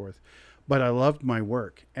so forth. But I loved my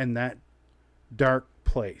work, and that dark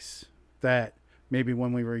place that maybe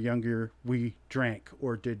when we were younger, we drank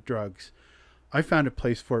or did drugs. I found a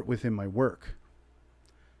place for it within my work,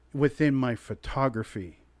 within my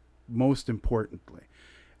photography, most importantly.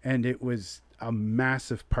 And it was a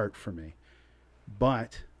massive part for me.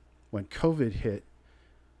 But when COVID hit,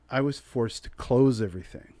 I was forced to close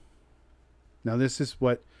everything. Now, this is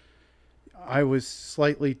what I was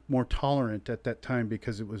slightly more tolerant at that time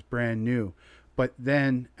because it was brand new. But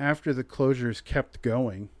then after the closures kept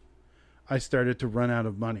going, I started to run out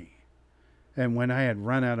of money. And when I had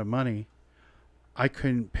run out of money, I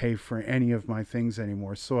couldn't pay for any of my things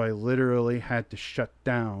anymore. So I literally had to shut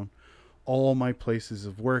down all my places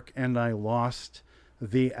of work, and I lost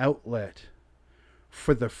the outlet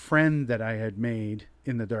for the friend that I had made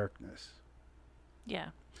in the darkness. Yeah.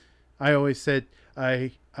 I always said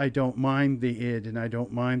I don't mind the id and I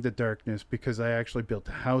don't mind the darkness because I actually built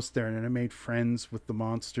a house there and I made friends with the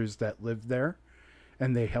monsters that lived there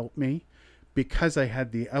and they helped me because I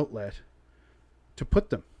had the outlet to put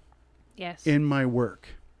them in my work.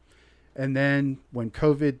 And then when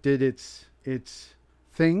COVID did its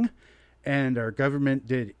thing and our government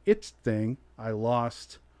did its thing, I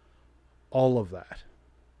lost all of that.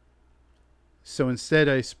 So instead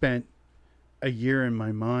I spent a year in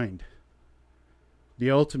my mind,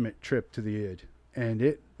 the ultimate trip to the id, and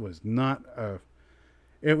it was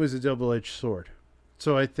a double-edged sword.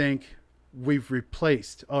 So I think we've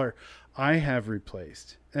replaced, or I have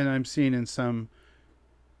replaced, and I'm seeing in some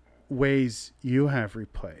ways you have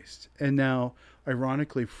replaced. And now,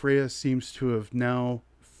 ironically, Freya seems to have now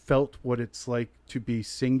felt what it's like to be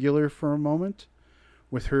singular for a moment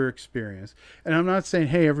with her experience. And I'm not saying,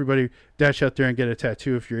 hey, everybody dash out there and get a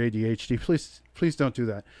tattoo if you're ADHD. Please don't do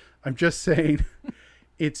that. I'm just saying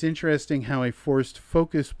it's interesting how a forced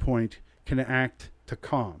focus point can act to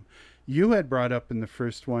calm. You had brought up in the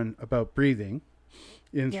first one about breathing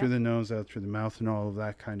in through the nose, out through the mouth, and all of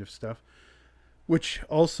that kind of stuff, which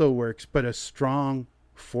also works, but a strong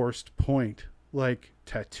forced point like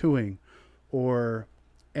tattooing or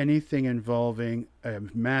anything involving a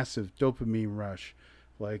massive dopamine rush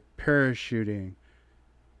like parachuting,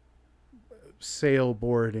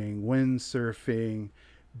 sailboarding, windsurfing,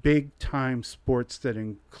 big time sports that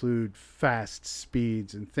include fast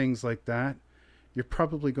speeds and things like that, you're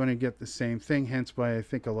probably going to get the same thing. Hence why I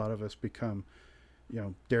think a lot of us become,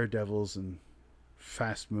 daredevils and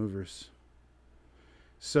fast movers.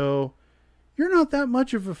 So you're not that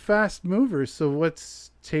much of a fast mover. So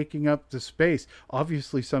what's taking up the space?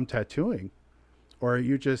 Obviously some tattooing. Or are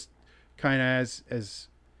you just kind of, as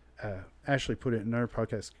Ashley put it in our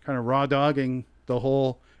podcast, kind of raw dogging the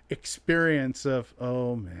whole experience of,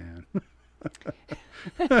 oh man.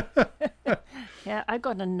 Yeah, I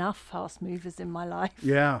got enough fast movers in my life.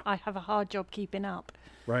 Yeah. I have a hard job keeping up.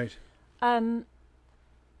 Right.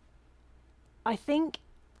 I think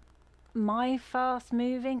my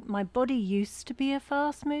body used to be a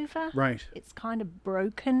fast mover. Right. It's kind of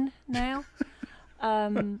broken now.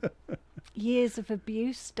 Years of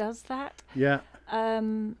abuse does that. Yeah.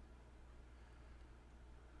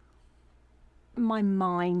 My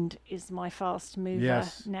mind is my fast mover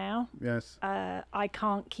now. Yes. I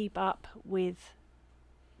can't keep up with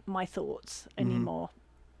my thoughts anymore.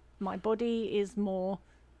 My body is more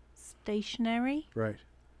stationary. Right.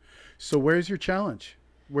 So where's your challenge?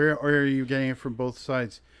 Where are you getting it from both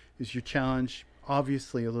sides? Is your challenge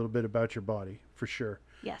obviously a little bit about your body, for sure?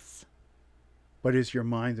 Yes. But is your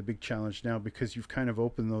mind the big challenge now because you've kind of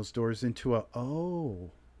opened those doors into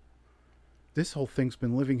this whole thing's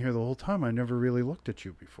been living here the whole time. I never really looked at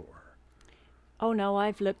you before. Oh no,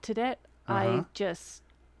 I've looked at it. I just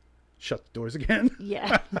shut the doors again.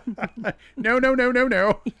 Yeah. No.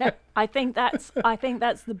 Yeah. I think that's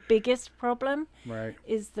the biggest problem. Right.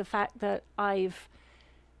 Is the fact that I've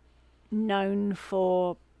known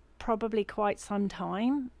for probably quite some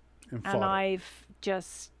time and I've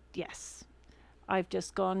just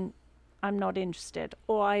gone, I'm not interested,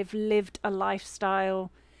 or I've lived a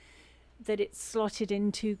lifestyle that it's slotted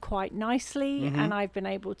into quite nicely and I've been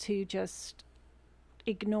able to just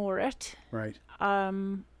ignore it. Right.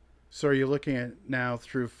 So are you looking at it now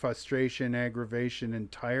through frustration, aggravation, and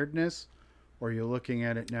tiredness, or are you looking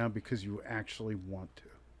at it now because you actually want to?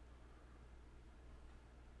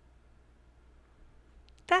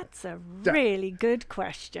 That's a really good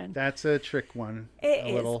question. That's a trick one. It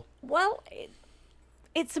is. Well,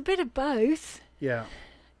 it's a bit of both. Yeah.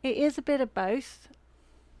 It is a bit of both.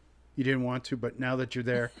 You didn't want to, but now that you're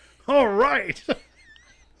there, all right.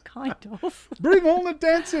 Kind of. Bring on the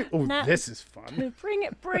dancing. Oh, now, this is fun. Bring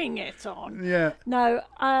it on. Yeah. No,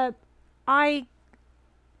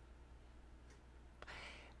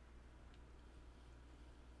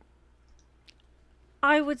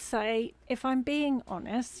 I would say, if I'm being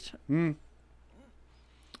honest,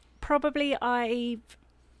 probably I've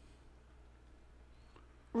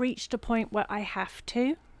reached a point where I have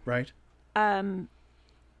to. Right.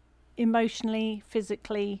 Emotionally,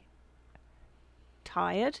 physically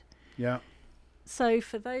tired. Yeah. So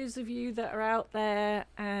for those of you that are out there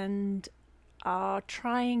and are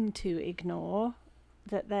trying to ignore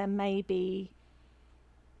that there may be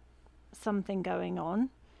something going on,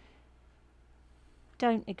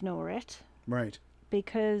 don't ignore it. Right.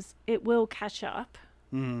 Because it will catch up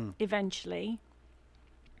eventually.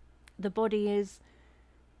 The body is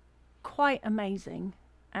quite amazing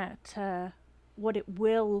at what it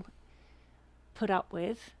will put up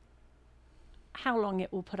with, how long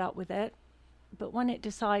it will put up with it, but when it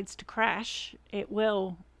decides to crash, it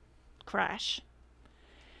will crash.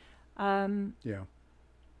 Yeah.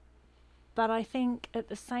 But I think at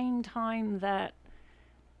the same time that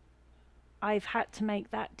I've had to make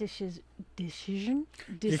that decision,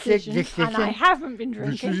 and I haven't been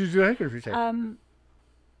drinking.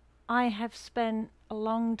 I have spent a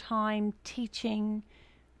long time teaching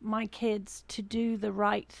my kids to do the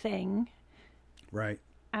right thing. Right.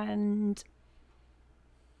 And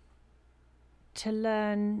to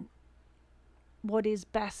learn what is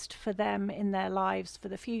best for them in their lives for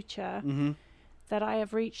the future, that I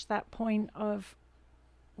have reached that point of,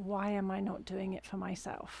 why am I not doing it for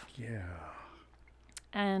myself? Yeah.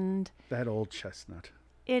 And that old chestnut.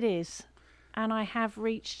 It is. And I have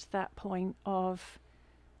reached that point of,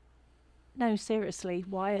 no, seriously,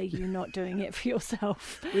 why are you not doing it for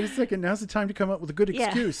yourself? Wait a second, now's the time to come up with a good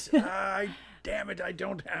excuse. Damn it, I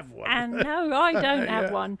don't have one. And no, I don't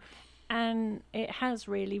have one. And it has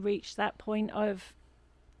really reached that point of,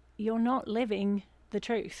 you're not living the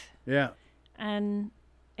truth. Yeah. And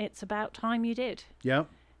it's about time you did. Yeah.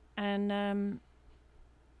 And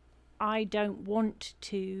I don't want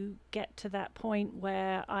to get to that point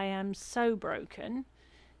where I am so broken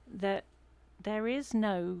that there is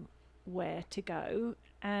nowhere to go,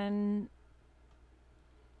 and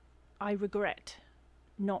I regret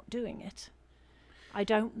not doing it. I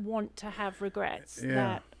don't want to have regrets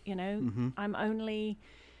that, I'm only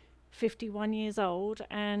 51 years old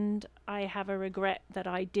and I have a regret that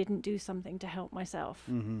I didn't do something to help myself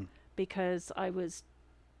because I was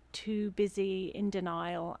too busy in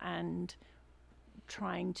denial and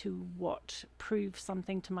trying to prove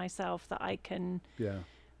something to myself that I can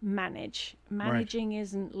manage. Managing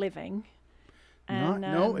isn't living. And,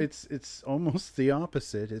 no, it's almost the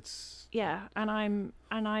opposite. It's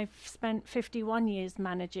and I've spent 51 years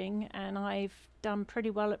managing, and I've done pretty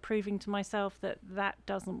well at proving to myself that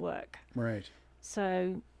doesn't work. Right.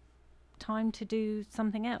 So, time to do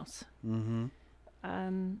something else.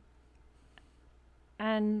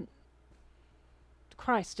 And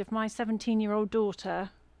Christ, if my 17-year-old daughter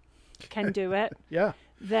can do it,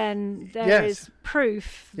 then there is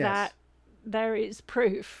proof that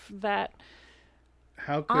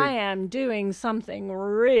I am doing something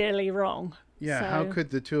really wrong. Yeah, so, how could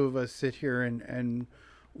the two of us sit here and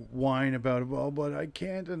whine about, well, but I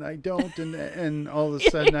can't and I don't, and all of a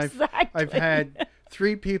sudden I've had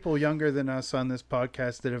 3 people younger than us on this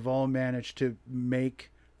podcast that have all managed to make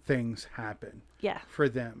things happen for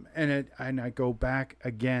them. And I go back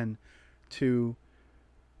again to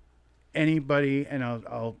anybody, and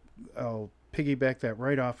I'll piggyback that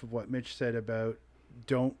right off of what Mitch said about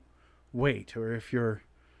don't wait, or if you're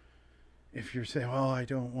saying, well, I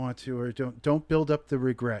don't want to, or don't build up the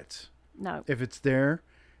regrets. No. If it's there,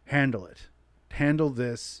 handle it. Handle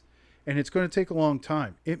this, and it's going to take a long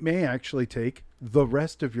time. It may actually take the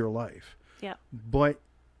rest of your life. Yeah. But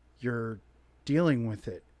you're dealing with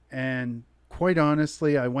it. And quite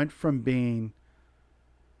honestly, I went from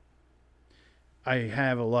I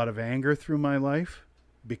have a lot of anger through my life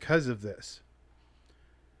because of this.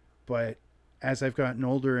 But as I've gotten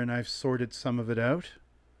older and I've sorted some of it out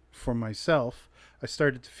for myself, I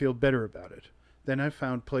started to feel better about it. Then I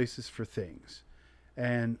found places for things.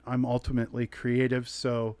 And I'm ultimately creative,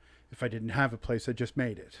 so if I didn't have a place, I just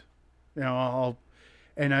made it. I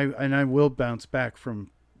will bounce back from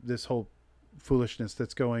this whole foolishness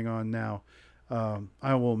that's going on now.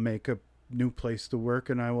 I will make a new place to work,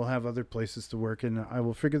 and I will have other places to work, and I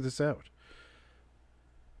will figure this out.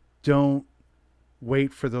 Don't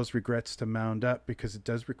wait for those regrets to mound up, because it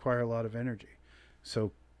does require a lot of energy.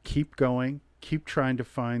 So keep going, keep trying to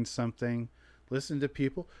find something. Listen to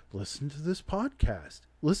people, listen to this podcast,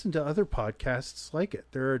 listen to other podcasts like it.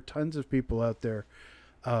 There are tons of people out there,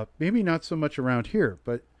 maybe not so much around here,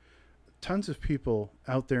 but tons of people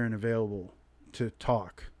out there and available to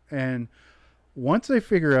talk. And once I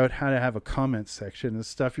figure out how to have a comment section and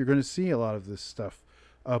stuff, you're going to see a lot of this stuff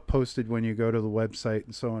posted when you go to the website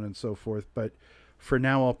and so on and so forth. But for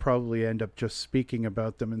now, I'll probably end up just speaking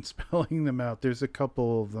about them and spelling them out. There's a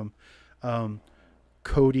couple of them.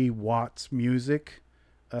 Cody Watts Music.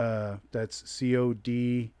 That's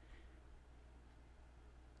CODY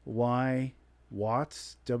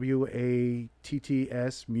Watts, WATTS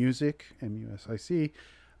Music, MUSIC.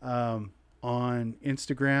 On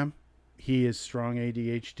Instagram, he is strong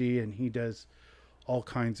ADHD, and he does all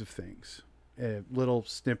kinds of things. Little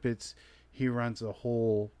snippets. He runs a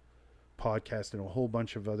whole podcast and a whole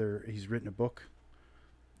bunch of other. He's written a book.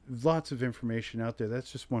 Lots of information out there.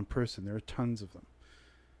 That's just one person. There are tons of them.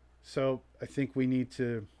 So I think we need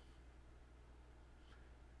to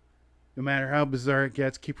no matter how bizarre it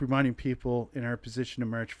gets, keep reminding people in our position to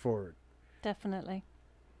march forward. Definitely.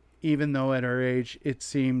 Even though at our age it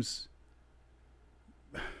seems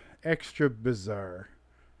extra bizarre.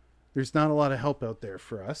 There's not a lot of help out there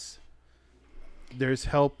for us. There's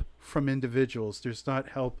help from individuals. There's not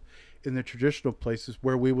help in the traditional places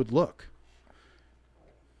where we would look.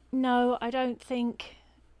 No, I don't think.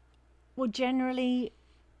 Well, generally,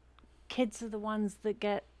 kids are the ones that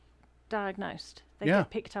get diagnosed. They Yeah. get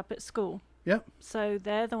picked up at school. Yep. So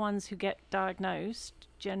they're the ones who get diagnosed,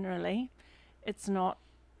 generally. It's not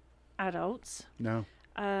adults. No.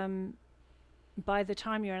 By the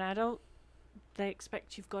time you're an adult, they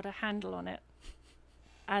expect you've got a handle on it.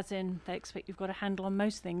 As in, they expect you've got a handle on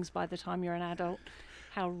most things by the time you're an adult.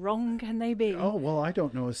 How wrong can they be? Oh, well, I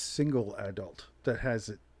don't know a single adult that has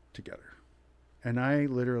it together. And I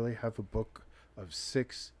literally have a book of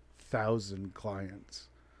 6,000 clients.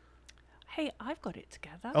 Hey, I've got it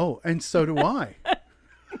together. Oh, and so do I.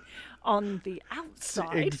 On the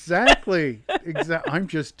outside. Exactly. I'm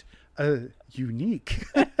just unique.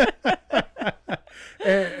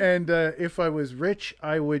 and if I was rich,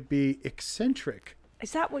 I would be eccentric.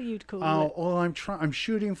 Is that what you'd call it? Oh, well, I'm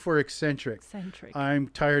shooting for eccentric. Eccentric. I'm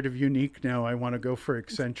tired of unique now. I want to go for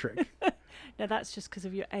eccentric. No, that's just because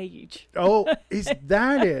of your age. Oh, is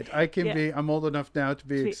that it? I can Yeah. be. I'm old enough now to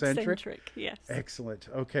be eccentric. Yes. Excellent.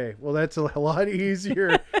 Okay. Well, that's a lot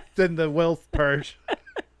easier than the wealth part.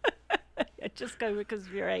 Yeah, just go because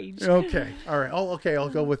of your age. Okay. All right. Oh, okay. I'll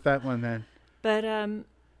go with that one then. But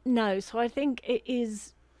no, so I think it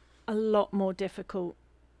is a lot more difficult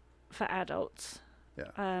for adults.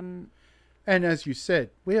 Yeah. And as you said,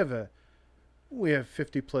 we have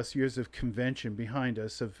 50 plus years of convention behind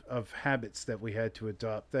us of habits that we had to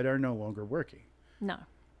adopt that are no longer working. No.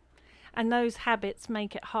 And those habits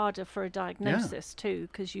make it harder for a diagnosis too,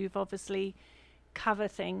 because you've obviously cover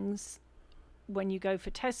things when you go for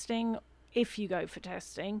testing, if you go for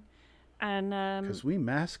testing. And because we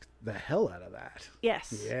mask the hell out of that.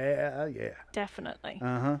 Yes. Yeah. Definitely.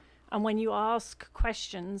 Uh-huh. And when you ask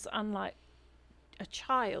questions, unlike a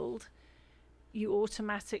child, you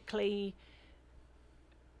automatically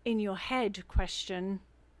in your head question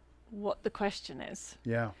what the question is.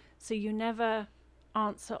 Yeah. So you never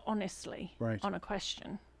answer honestly on a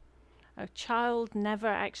question. A child never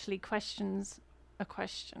actually questions a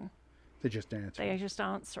question. They just answer. They just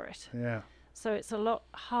answer it. Yeah. So it's a lot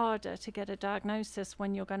harder to get a diagnosis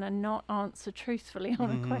when you're going to not answer truthfully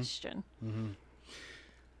on a question. Mm-hmm.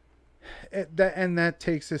 That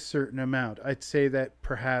takes a certain amount. I'd say that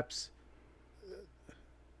perhaps,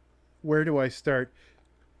 where do I start?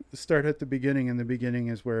 Start at the beginning, and the beginning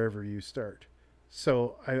is wherever you start.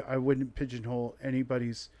 So I wouldn't pigeonhole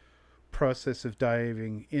anybody's process of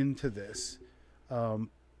diving into this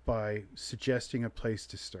by suggesting a place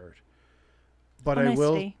to start. But Honesty. I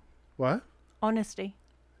will... What? Honesty.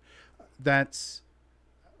 That's...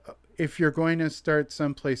 if you're going to start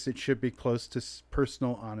someplace, it should be close to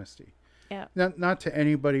personal honesty. Yeah. Not to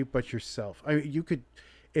anybody but yourself. You could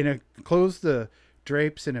close the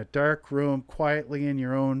drapes in a dark room quietly in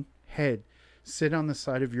your own head, sit on the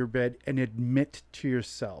side of your bed and admit to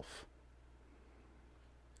yourself.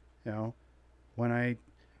 You know, when I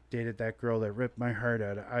dated that girl that ripped my heart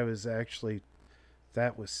out,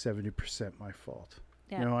 that was 70% my fault.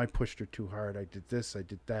 Yeah. You know, I pushed her too hard. I did this, I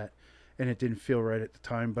did that, and it didn't feel right at the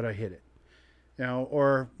time, but I hit it. You know,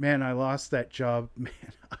 or, man, I lost that job. Man,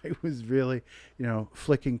 I was really,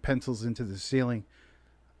 flicking pencils into the ceiling.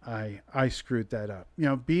 I screwed that up.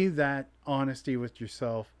 Be that honesty with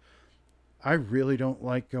yourself. I really don't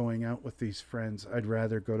like going out with these friends. I'd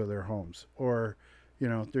rather go to their homes. Or,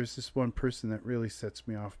 there's this one person that really sets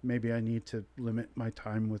me off. Maybe I need to limit my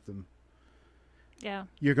time with them. Yeah.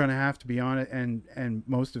 You're going to have to be on it, and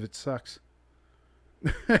most of it sucks.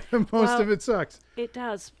 Most of it sucks. It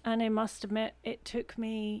does. And I must admit, it took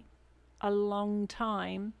me a long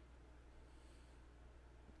time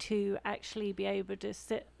to actually be able to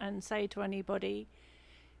sit and say to anybody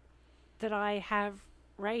that I have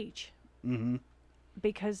rage. Mm-hmm.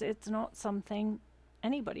 Because it's not something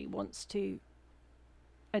anybody wants to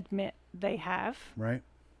admit they have. Right.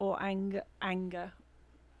 Or anger.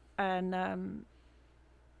 And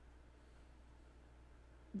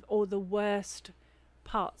or the worst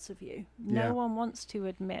parts of you. Yeah. No one wants to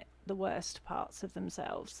admit the worst parts of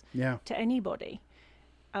themselves to anybody.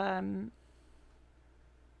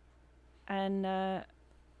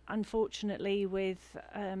 Unfortunately with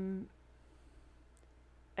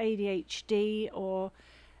ADHD or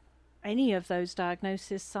any of those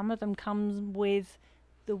diagnoses, some of them come with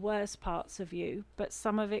the worst parts of you, but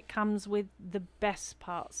some of it comes with the best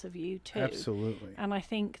parts of you too. Absolutely. And I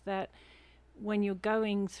think that when you're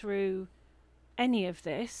going through any of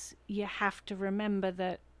this, you have to remember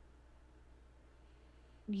that,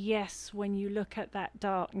 yes, when you look at that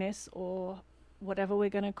darkness, or whatever we're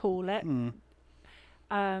going to call it,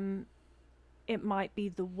 it might be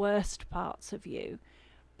the worst parts of you,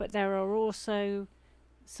 but there are also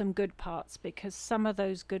some good parts, because some of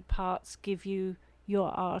those good parts give you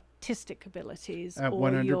your artistic abilities, at or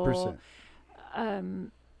 100%.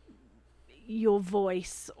 your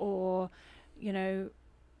voice, or, you know,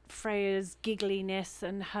 Freya's giggliness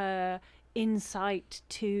and her insight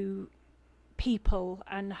to people,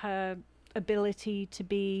 and her ability to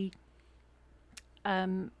be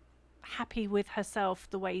happy with herself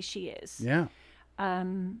the way she is. Yeah.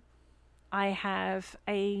 I have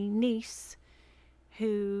a niece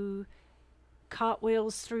who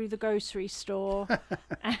cartwheels through the grocery store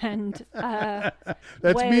and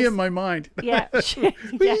that's me in my mind. yeah,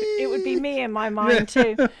 it would be me in my mind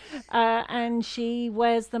too. And she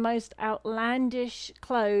wears the most outlandish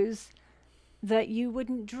clothes that you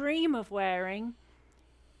wouldn't dream of wearing,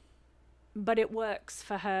 but it works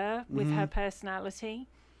for her with her personality.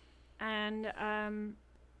 And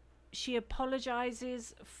she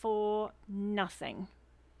apologizes for nothing,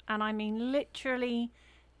 and I mean literally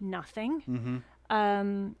nothing.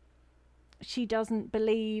 She doesn't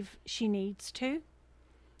believe she needs to.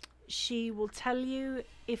 She will tell you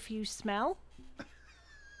if you smell.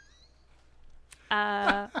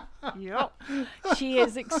 Yep. She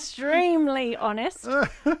is extremely honest.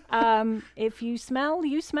 If you smell,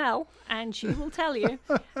 you smell, and she will tell you,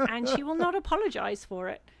 and she will not apologize for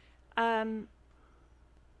it.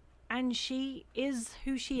 And she is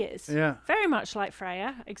who she is. Yeah. Very much like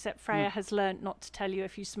Freya, except Freya has learnt not to tell you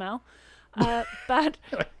if you smell. But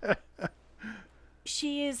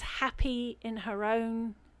she is happy in her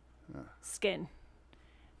own skin.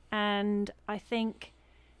 And I think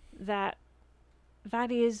that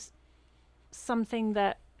is something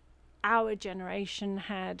that our generation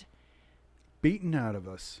had beaten out of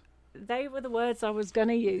us. They were the words I was going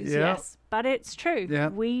to use, Yeah. yes. But it's true. Yeah.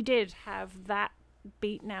 We did have that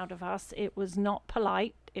beaten out of us. It was not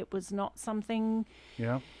polite. It was not something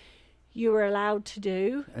you were allowed to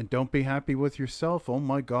do. And don't be happy with yourself. Oh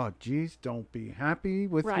my God, geez, don't be happy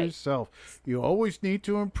with yourself. You always need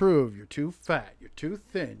to improve. You're too fat. You're too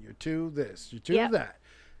thin. You're too this. You're too that.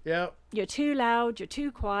 Yeah. You're too loud. You're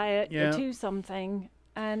too quiet. Yeah. You're too something.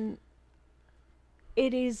 And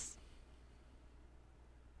it is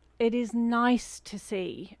nice to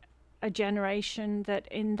see a generation that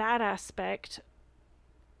in that aspect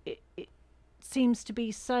it seems to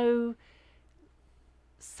be so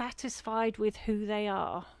satisfied with who they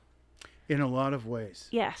are. In a lot of ways.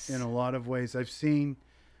 Yes. In a lot of ways. I've seen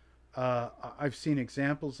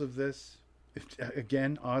examples of this,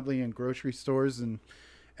 again, oddly, in grocery stores and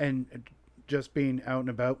just being out and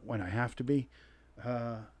about when I have to be.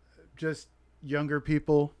 Just younger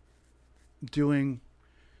people doing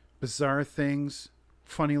bizarre things,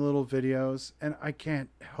 funny little videos, and I can't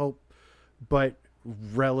help but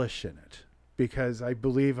relish in it, because I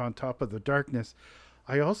believe on top of the darkness,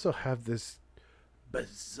 I also have this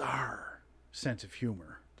bizarre sense of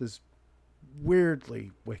humor, this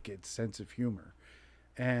weirdly wicked sense of humor.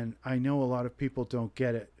 And I know a lot of people don't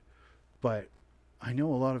get it, but I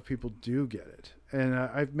know a lot of people do get it. And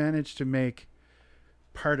I've managed to make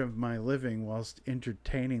part of my living whilst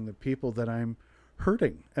entertaining the people that I'm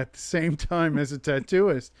hurting at the same time as a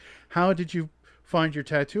tattooist. How did you find your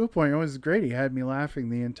tattoo appointment? It was great. He had me laughing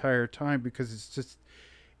the entire time, because it's just,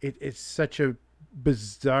 it's such a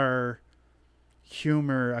bizarre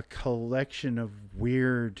humor, a collection of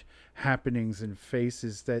weird happenings and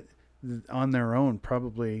faces that on their own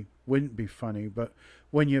probably wouldn't be funny, but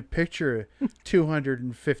when you picture a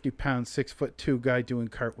 250-pound, 6'2" guy doing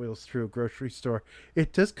cartwheels through a grocery store,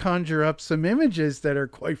 it does conjure up some images that are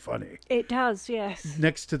quite funny. It does, yes.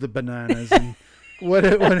 Next to the bananas and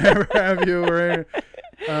whatever have you. Or,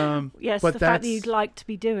 yes, but the fact that you'd like to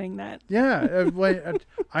be doing that. Yeah,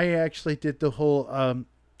 I actually did the whole.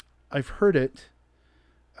 I've heard it.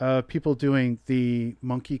 People doing the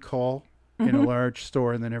monkey call in a large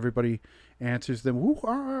store, and then everybody answers them. Woo,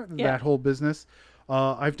 ah, that whole business.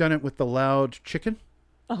 I've done it with the loud chicken.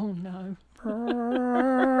 Oh no!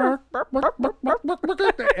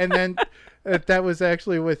 And then that was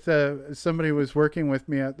actually with somebody was working with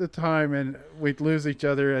me at the time, and we'd lose each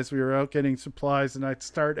other as we were out getting supplies, and I'd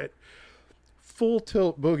start at full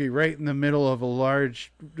tilt boogie right in the middle of a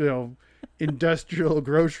large, industrial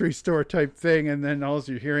grocery store type thing, and then all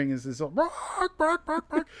you're hearing is this bark, bark, bark,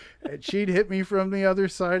 bark. And she'd hit me from the other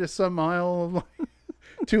side of some mile of like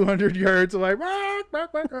 200 yards, like bark,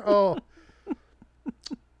 bark, bark, bark. Oh,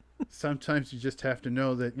 sometimes you just have to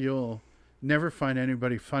know that you'll never find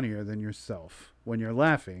anybody funnier than yourself when you're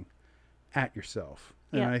laughing at yourself.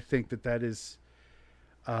 And I think that is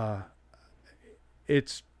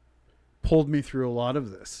it's pulled me through a lot of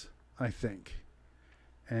this, I think.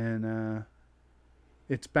 And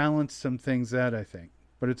it's balanced some things out, I think.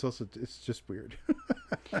 But it's just weird.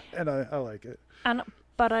 And I like it.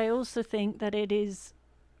 But I also think that it is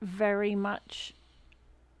very much,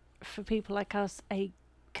 for people like us, a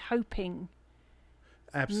coping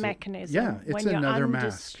mechanism. Yeah, it's when you're another under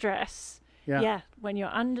mask. Stress. Yeah. When you're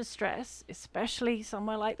under stress, especially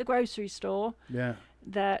somewhere like the grocery store,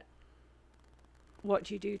 that what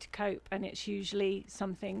do you do to cope? And it's usually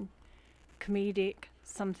something comedic,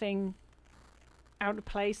 something out of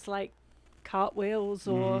place, like cartwheels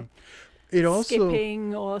or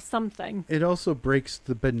skipping or something. It also breaks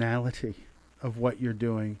the banality of what you're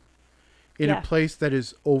doing in a place that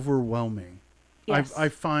is overwhelming. Yes. I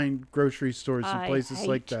find grocery stores and places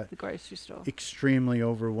like that the grocery store extremely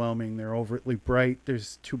overwhelming. They're overtly bright.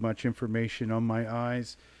 There's too much information on my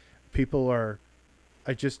eyes. People are,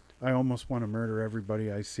 I almost want to murder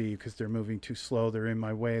everybody I see because they're moving too slow. They're in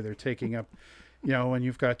my way. They're taking up, when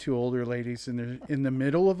you've got two older ladies and they're in the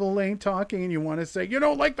middle of a lane talking and you want to say,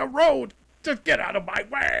 like the road, just get out of my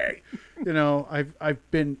way.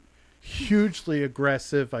 I've been hugely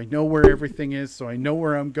aggressive. I know where everything is, so I know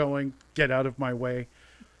where I'm going. Get out of my way.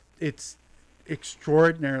 It's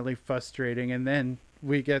extraordinarily frustrating. And then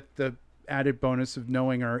we get the added bonus of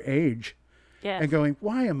knowing our age and going,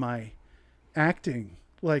 why am I acting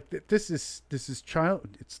like this is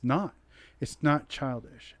child? It's not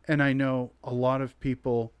childish. And I know a lot of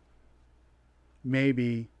people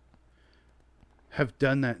maybe have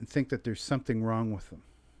done that and think that there's something wrong with them.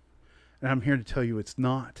 And I'm here to tell you it's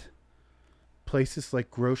not. Places like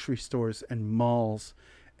grocery stores and malls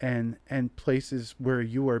and places where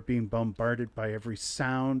you are being bombarded by every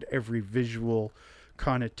sound, every visual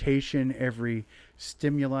connotation, every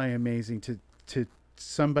stimuli amazing to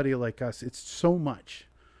somebody like us. It's so much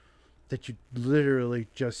that you literally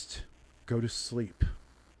just go to sleep.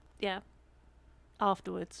 Yeah.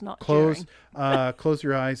 Afterwards, not close during. Close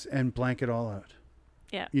your eyes and blank it all out.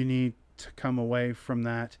 Yeah. You need to come away from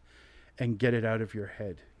that and get it out of your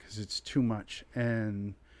head. It's too much.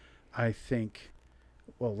 And I think,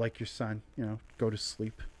 well, like your son, go to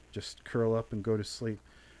sleep, just curl up and go to sleep.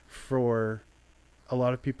 For a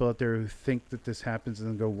lot of people out there who think that this happens and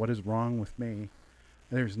then go, what is wrong with me?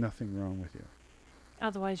 There's nothing wrong with you.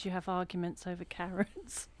 Otherwise you have arguments over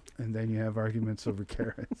carrots. And then you have arguments over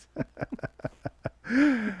carrots.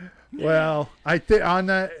 Well, I think on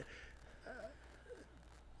that,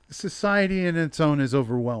 society in its own is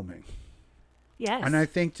overwhelming. Yes. And I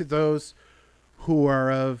think to those who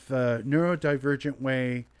are of neurodivergent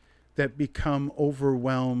way that become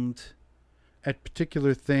overwhelmed at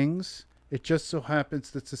particular things, it just so happens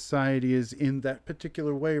that society is in that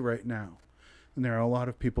particular way right now. And there are a lot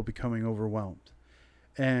of people becoming overwhelmed.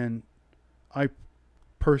 And I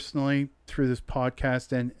personally, through this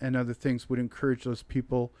podcast and other things, would encourage those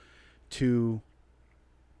people to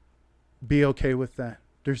be okay with that.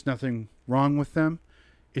 There's nothing wrong with them.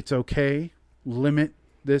 It's okay. Limit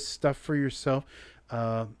this stuff for yourself.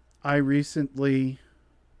 I recently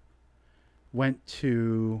I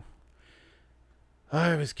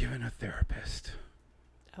was given a therapist.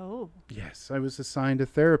 Oh. Yes, I was assigned a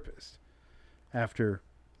therapist after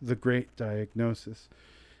the great diagnosis.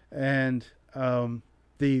 And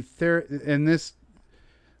the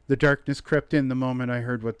darkness crept in the moment I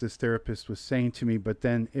heard what this therapist was saying to me, but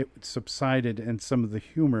then it subsided and some of the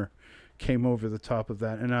humor came over the top of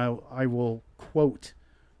that. And I will quote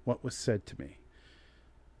what was said to me.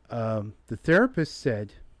 The therapist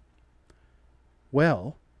said,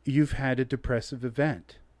 well, you've had a depressive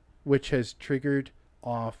event, which has triggered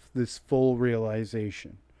off this full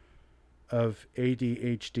realization of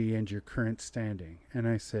ADHD and your current standing. And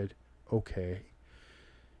I said, okay.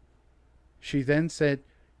 She then said,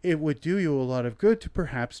 it would do you a lot of good to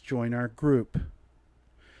perhaps join our group.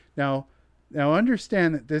 Now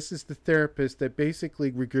understand that this is the therapist that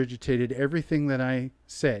basically regurgitated everything that I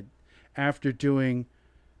said after doing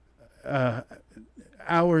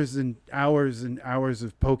hours and hours and hours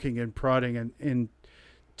of poking and prodding and in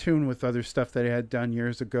tune with other stuff that I had done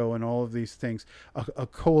years ago and all of these things. A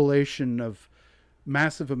collation of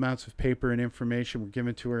massive amounts of paper and information were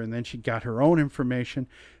given to her, and then she got her own information,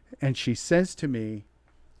 and she says to me,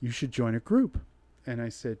 you should join a group. And I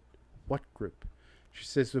said, what group? She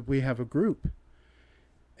says that we have a group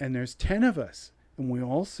and there's 10 of us and we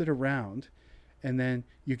all sit around, and then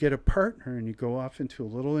you get a partner and you go off into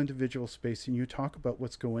a little individual space and you talk about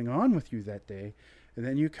what's going on with you that day. And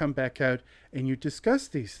then you come back out and you discuss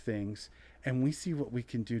these things, and we see what we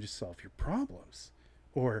can do to solve your problems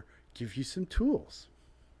or give you some tools.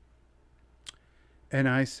 And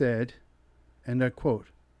I said, and I quote,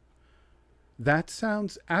 "That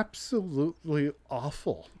sounds absolutely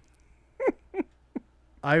awful.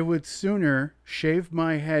 I would sooner shave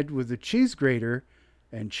my head with a cheese grater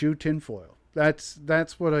and chew tinfoil."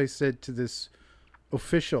 That's what I said to this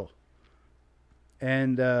official.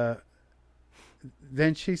 And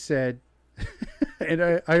then she said, and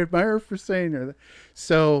I admire her for saying her.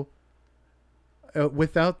 So,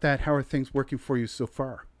 without that, how are things working for you so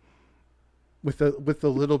far? With a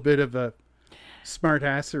little bit of a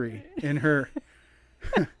smartassery in her.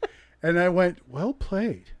 And I went, well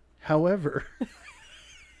played. However,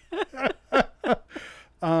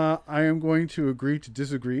 I am going to agree to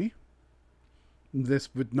disagree.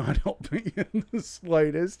 This would not help me in the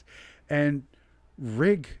slightest, and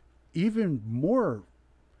rig even more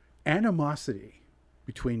animosity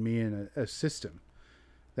between me and a system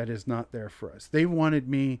that is not there for us. They wanted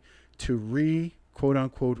me to quote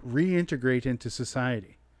unquote reintegrate into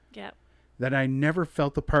society. Yep. That I never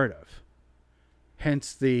felt a part of.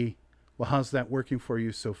 Hence the, well, how's that working for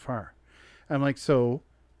you so far? I'm like, so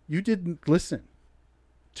you didn't listen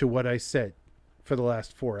to what I said for the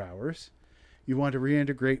last 4 hours. You want to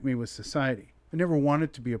reintegrate me with society. I never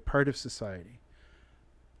wanted to be a part of society.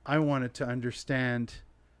 I wanted to understand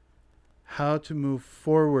how to move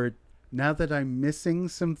forward now that I'm missing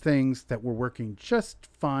some things that were working just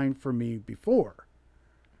fine for me before.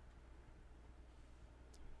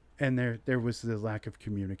 And there was the lack of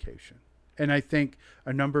communication. And I think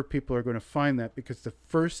a number of people are going to find that, because the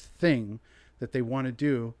first thing that they want to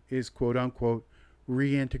do is, quote unquote,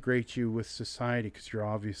 reintegrate you with society because you're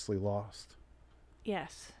obviously lost.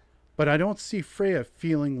 Yes. But I don't see Freya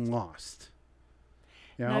feeling lost.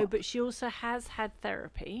 You know? No, but she also has had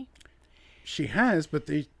therapy. She has, but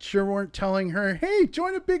they sure weren't telling her, hey,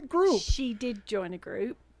 join a big group. She did join a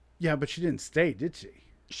group. Yeah, but she didn't stay, did she?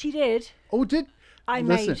 She did. Oh, did? I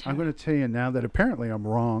Listen, made her. I'm going to tell you now that apparently I'm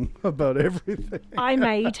wrong about everything. I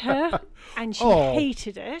made her, and she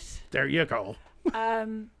hated it. There you go.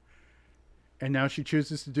 And now she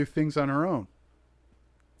chooses to do things on her own.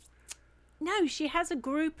 No, she has a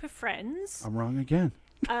group of friends. I'm wrong again.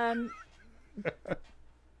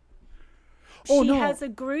 She has a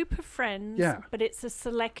group of friends, yeah, but it's a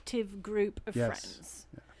selective group of friends.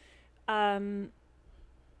 Yeah.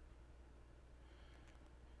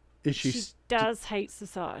 She does hate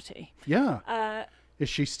society. Yeah. Is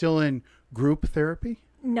she still in group therapy?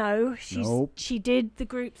 No, she did the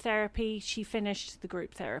group therapy. She finished the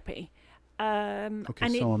group therapy. Okay,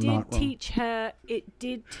 and so it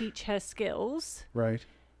did teach her skills. Right.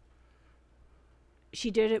 She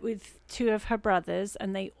did it with 2 of her brothers,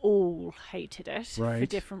 and they all hated it for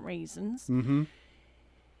different reasons. Mm-hmm. Do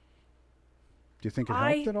you think it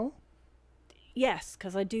helped at all? Yes,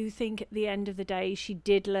 because I do think at the end of the day she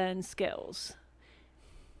did learn skills.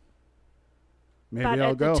 Maybe but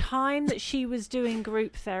I'll at go. the time that she was doing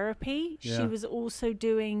group therapy, she was also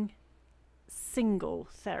doing single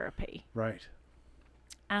therapy. Right.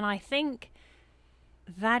 And I think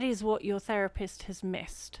that is what your therapist has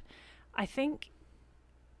missed. I think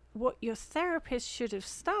what your therapist should have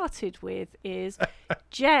started with is,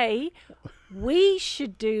 Jay, we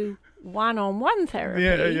should do one-on-one therapy.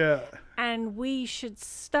 Yeah. And we should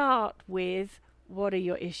start with, what are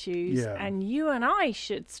your issues? Yeah. And you and I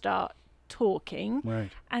should start talking.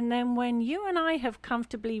 Right. And then when you and I have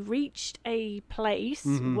comfortably reached a place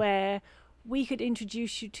where we could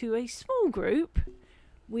introduce you to a small group,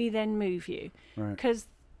 we then move you. Right. Because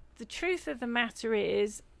the truth of the matter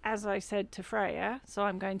is, as I said to Freya, so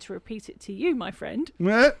I'm going to repeat it to you, my friend,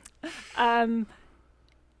 no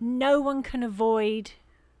one can avoid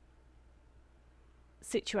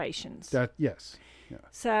situations. Yes. Yeah.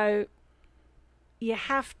 So you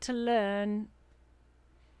have to learn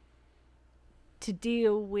to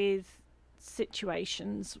deal with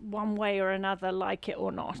situations one way or another, like it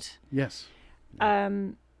or not. Yes.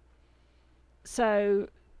 So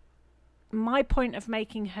my point of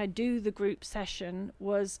making her do the group session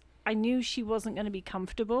was, I knew she wasn't going to be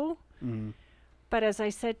comfortable. But as I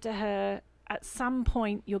said to her, at some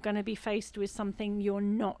point you're going to be faced with something you're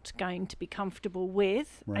not going to be comfortable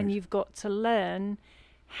with, and you've got to learn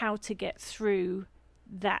how to get through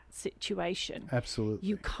that situation. Absolutely.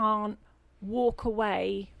 You can't walk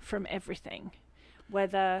away from everything,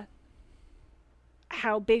 whether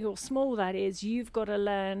how big or small that is, you've got to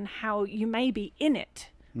learn how you may be in it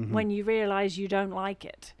when you realize you don't like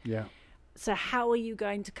it. Yeah. So how are you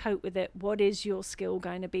going to cope with it? What is your skill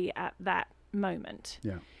going to be at that moment?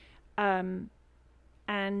 Yeah.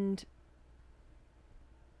 And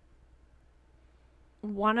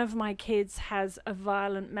one of my kids has a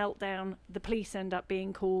violent meltdown. The police end up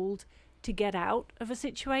being called to get out of a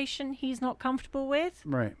situation he's not comfortable with.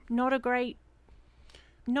 Right. Not a great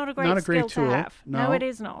skill tool. to have. No, it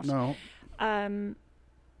is not. No.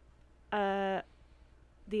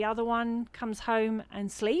 The other one comes home and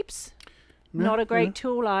sleeps. Yeah, Not a great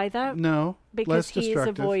tool either. No. Because less he is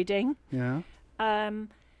destructive. avoiding. Yeah.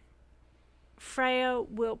 Freya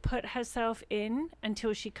will put herself in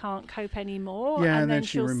until she can't cope anymore. Yeah, and then she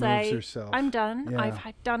she'll removes say, herself. I'm done. Yeah.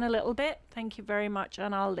 I've done a little bit. Thank you very much.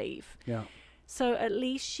 And I'll leave. Yeah. So at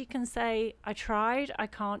least she can say, I tried, I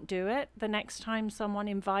can't do it. The next time someone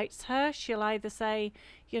invites her, she'll either say,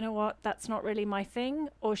 you know what, that's not really my thing.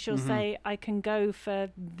 Or she'll say, I can go for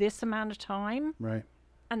this amount of time. Right.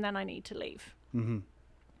 And then I need to leave. Mm-hmm.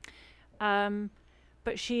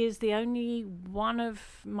 But she is the only one of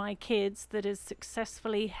my kids that has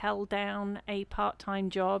successfully held down a part-time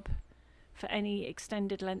job for any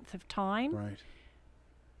extended length of time. Right.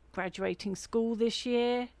 Graduating school this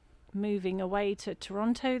year, moving away to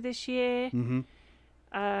Toronto this year. Mm-hmm.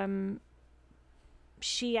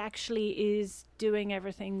 She actually is doing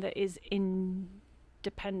everything that is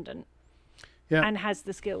independent. Yeah. And has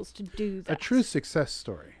the skills to do that. A true success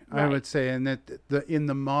story, Right. I would say, and that in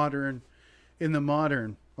the modern,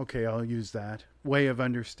 okay, I'll use that way of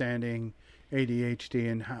understanding ADHD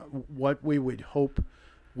and what we would hope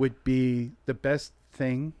would be the best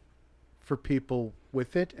thing for people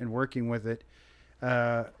with it and working with it.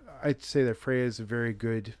 I'd say that Freya is a very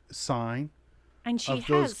good sign And she of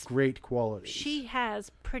those great qualities. She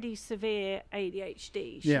has pretty severe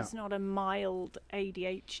ADHD. She's Yeah. not a mild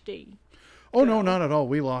ADHD. Oh, no, girl. not at all.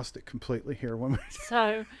 We lost it completely here when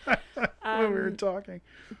So, when we were talking.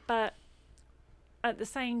 but at the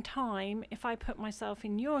same time, if I put myself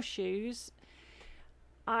in your shoes,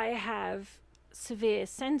 I have severe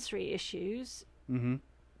sensory issues. Mm-hmm.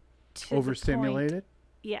 To the point- Overstimulated?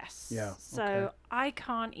 Yes. Yeah, So okay. I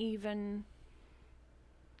can't even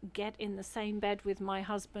get in the same bed with my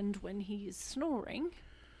husband when he is snoring.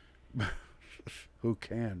 Who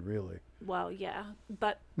can, really? Well, yeah,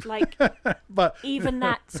 but like But even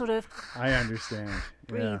that sort of I understand.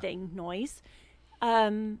 Yeah. breathing noise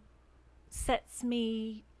sets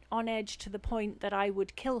me on edge to the point that I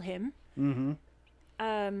would kill him. Mm-hmm.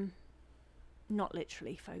 Not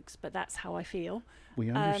literally, folks, but that's how I feel.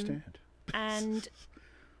 We understand. And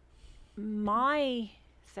my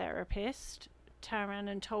therapist turned around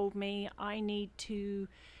and told me I need to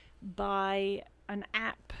buy an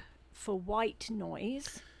app for white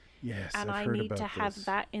noise. Yes, And I've I heard need about to have this.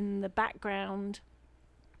 that in the background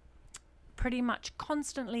pretty much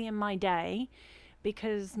constantly in my day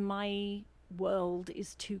because my world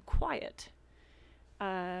is too quiet.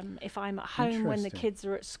 If I'm at home when the Interesting. kids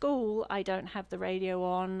are at school, I don't have the radio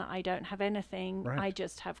on, I don't have anything, Right. I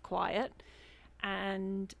just have quiet.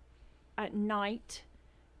 And at night,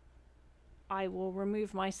 I will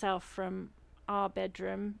remove myself from our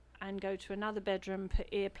bedroom and go to another bedroom, put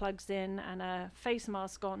earplugs in and a face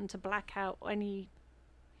mask on to black out any...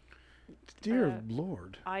 Dear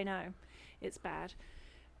Lord. I know, it's bad.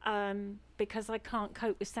 Because I can't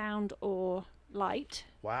cope with sound or light.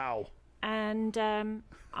 Wow. And I'm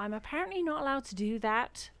apparently not allowed to do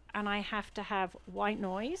that. And I have to have white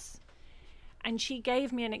noise. And she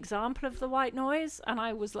gave me an example of the white noise. And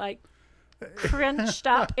I was like crunched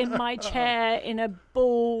up in my chair in a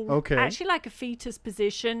ball. Okay. Actually like a fetus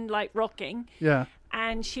position, like rocking. Yeah.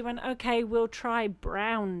 And she went, okay, we'll try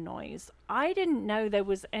brown noise. I didn't know there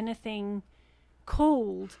was anything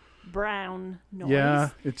called brown noise. Yeah,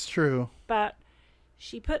 it's true. But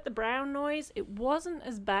she put the brown noise. It wasn't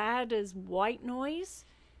as bad as white noise,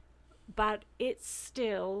 but it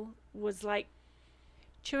still was like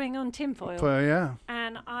chewing on tinfoil. Well, yeah.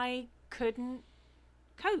 And I couldn't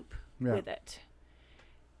cope Yeah. with it.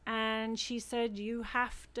 And she said, you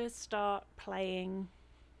have to start playing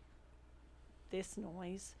this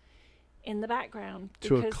noise in the background.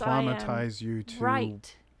 To because I am- acclimatize you to...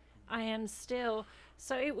 Right. I am still...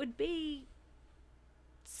 So it would be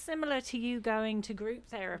similar to you going to group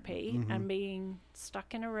therapy Mhm. and being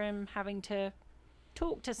stuck in a room having to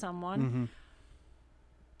talk to someone, Mhm.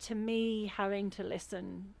 to me having to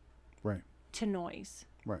listen Right. to noise.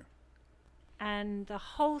 Right. And the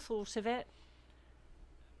whole thought of it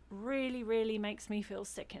really, really makes me feel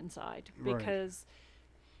sick inside Right. because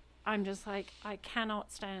I'm just like, I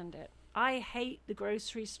cannot stand it. I hate the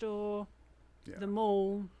grocery store, Yeah. the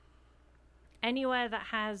mall, anywhere that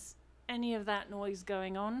has any of that noise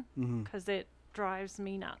going on, because it drives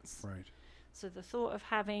me nuts. Right. So the thought of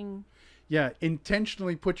having... Yeah,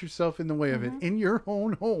 intentionally put yourself in the way of it in your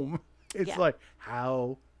own home. It's like,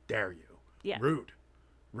 how dare you? Yeah. Rude.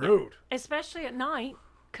 Especially at night,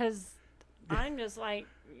 because I'm just like,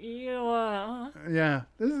 Yeah,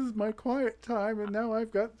 this is my quiet time, and now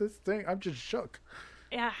I've got this thing. I'm just shook.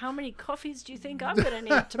 Yeah, how many coffees do you think I'm going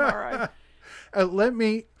to need tomorrow? Let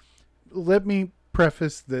me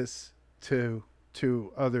preface this to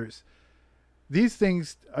others. These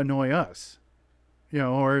things annoy us,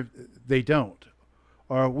 or they don't,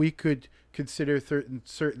 or we could consider certain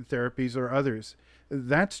therapies or others.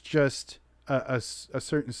 That's just a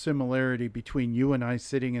certain similarity between you and I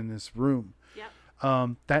sitting in this room.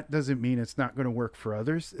 Yep. That doesn't mean it's not going to work for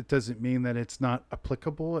others. It doesn't mean that it's not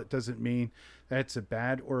applicable. It doesn't mean that it's a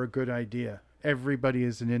bad or a good idea. Everybody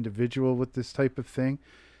is an individual with this type of thing.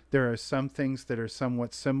 There are some things that are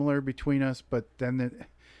somewhat similar between us, but then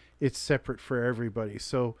it's separate for everybody.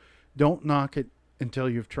 So don't knock it until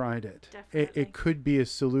you've tried it. Definitely. It could be a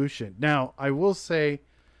solution. Now, I will say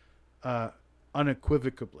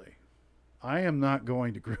unequivocally, I am not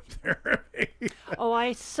going to group therapy. Oh,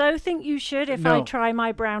 I so think you should if I try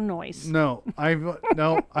my brown noise. No,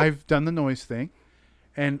 I've done the noise thing,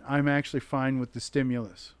 and I'm actually fine with the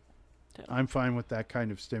stimulus. I'm fine with that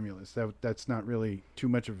kind of stimulus. That's not really too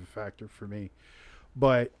much of a factor for me.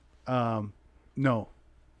 But no.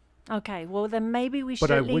 Okay, well then maybe we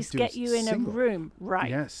should at least get you in a room. Right.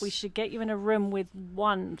 Yes. We should get you in a room with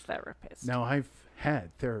one therapist. Now, I've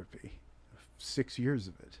had therapy, 6 years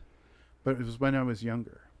of it, but it was when I was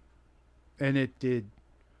younger. And it did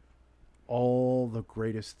all the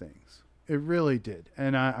greatest things. It really did.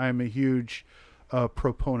 And I'm a huge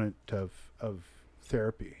proponent of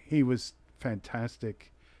therapy. He was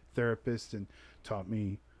fantastic therapist and taught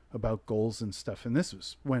me about goals and stuff. And this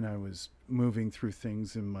was when I was moving through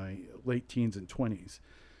things in my late teens and 20s.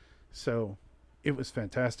 So it was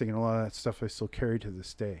fantastic. And a lot of that stuff I still carry to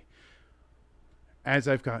this day. As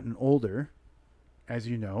I've gotten older, as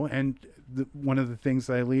you know, and one of the things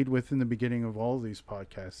I lead with in the beginning of all of these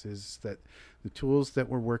podcasts is that the tools that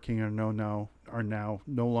we're working on are now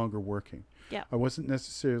no longer working. Yeah. I wasn't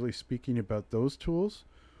necessarily speaking about those tools.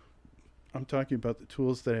 I'm talking about the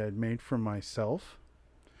tools that I had made for myself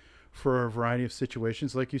for a variety of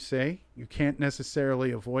situations. Like you say, you can't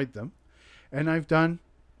necessarily avoid them. And I've done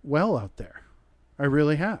well out there. I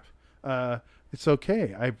really have. It's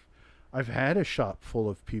okay. I've had a shop full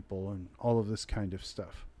of people and all of this kind of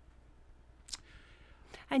stuff.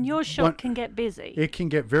 And your shop can get busy. It can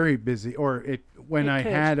get very busy. When I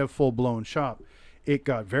had a full-blown shop, it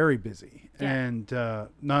got very busy. Yeah. And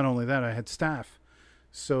not only that, I had staff.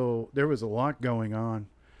 So there was a lot going on.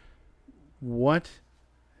 What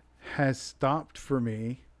has stopped for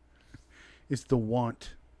me is the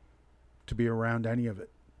want to be around any of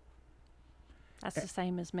it. That's the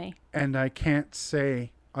same as me. And I can't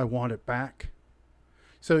say I want it back.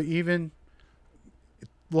 So even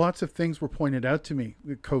lots of things were pointed out to me.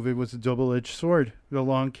 COVID was a double-edged sword.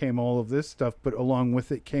 Along came all of this stuff, but along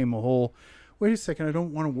with it came a whole, wait a second, I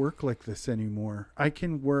don't want to work like this anymore. I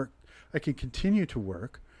can continue to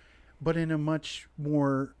work, but in a much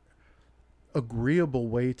more agreeable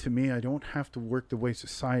way to me. I don't have to work the way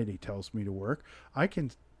society tells me to work. I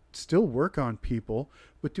can still work on people,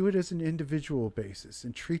 but do it as an individual basis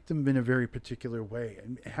and treat them in a very particular way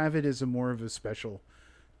and have it as a more of a special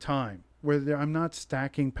time where I'm not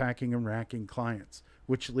stacking, packing, and racking clients,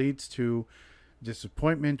 which leads to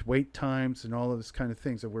disappointment, wait times, and all of this kind of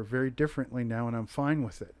things that work very differently now, and I'm fine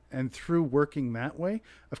with it. And through working that way,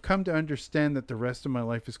 I've come to understand that the rest of my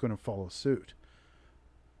life is going to follow suit.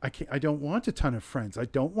 I don't want a ton of friends. I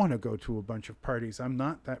don't want to go to a bunch of parties. I'm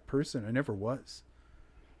not that person. I never was.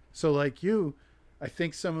 So like you, I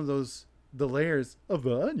think some of the layers of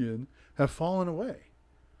the onion have fallen away.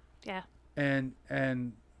 Yeah. And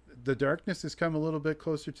the darkness has come a little bit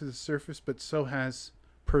closer to the surface, but so has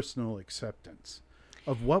personal acceptance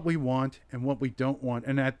of what we want and what we don't want.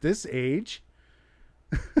 And at this age,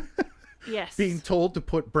 yes, being told to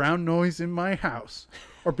put brown noise in my house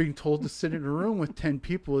or being told to sit in a room with 10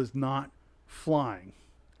 people is not flying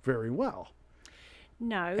very well.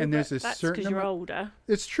 No, and there's that's because you're older.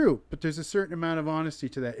 It's true, but there's a certain amount of honesty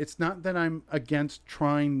to that. It's not that I'm against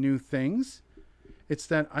trying new things. It's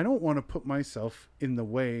that I don't want to put myself in the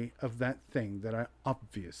way of that thing that I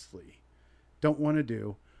obviously don't want to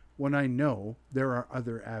do when I know there are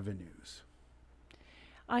other avenues.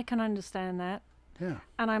 I can understand that. Yeah.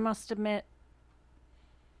 And I must admit,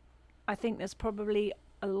 I think there's probably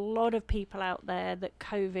a lot of people out there that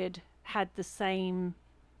COVID had the same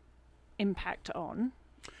impact on.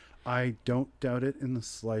 I don't doubt it in the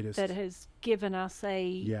slightest. That has given us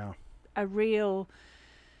Yeah. a real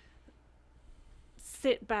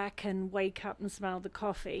sit back and wake up and smell the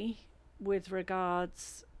coffee with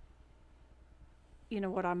regards,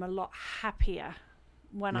 what I'm a lot happier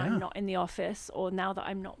when I'm not in the office, or now that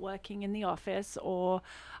I'm not working in the office, or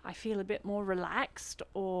I feel a bit more relaxed,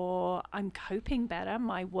 or I'm coping better,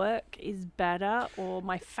 my work is better, or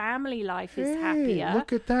my family life is happier.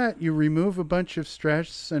 Look at that. You remove a bunch of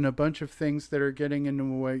stress and a bunch of things that are getting in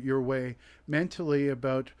your way mentally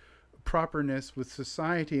about properness with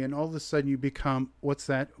society, and all of a sudden you become,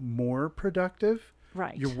 more productive.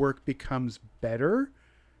 Right. Your work becomes better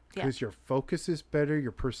because your focus is better,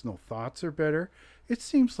 your personal thoughts are better. It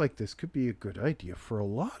seems like this could be a good idea for a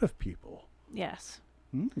lot of people. Yes.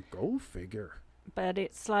 Go figure. But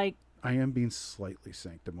it's like, I am being slightly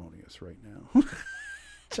sanctimonious right now.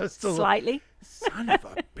 Just slightly. Son of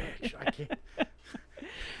a bitch. I can't.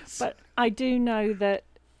 But I do know that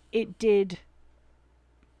it did.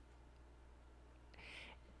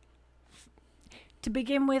 To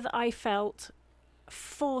begin with, I felt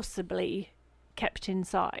forcibly kept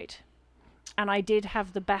inside. And I did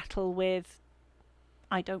have the battle with,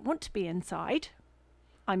 I don't want to be inside.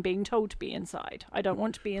 I'm being told to be inside. I don't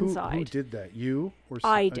want to be inside. Who did that? You? Or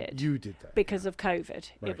I did. You did that. Because of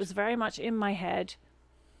COVID. Right. It was very much in my head.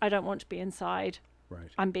 I don't want to be inside.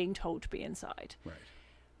 Right. I'm being told to be inside. Right.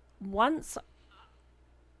 Once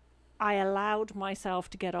I allowed myself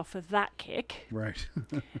to get off of that kick. Right.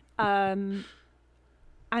 And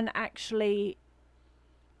actually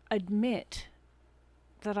admit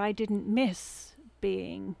that I didn't miss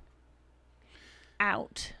being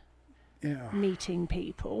out, meeting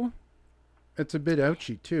people. It's a bit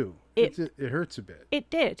ouchy too. It hurts a bit.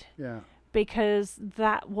 It did. Yeah. Because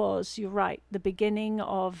that was, you're right, the beginning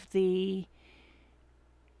of I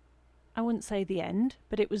wouldn't say the end,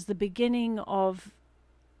 but it was the beginning of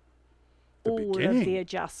of the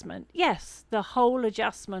adjustment. Yes, the whole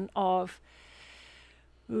adjustment of,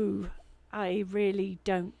 I really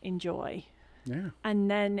don't enjoy. Yeah. And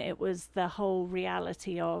then it was the whole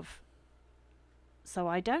reality of, so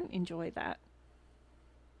I don't enjoy that.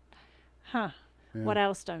 Yeah. What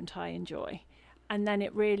else don't I enjoy? And then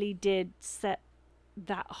it really did set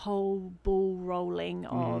that whole ball rolling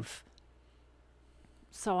of,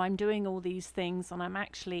 so I'm doing all these things and I'm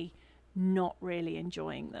actually not really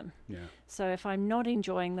enjoying them. Yeah. So if I'm not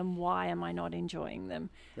enjoying them, why am I not enjoying them?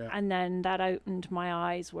 Yeah. And then that opened my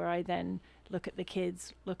eyes, where I then look at the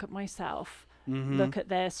kids, look at myself, look at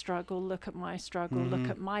their struggle, look at my struggle, look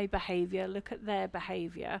at my behavior, look at their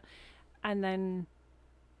behavior, and then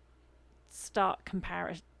start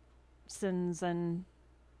comparisons and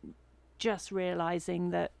just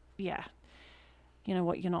realizing that, you know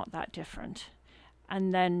what, you're not that different.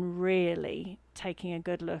 And then really taking a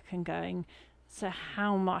good look and going, so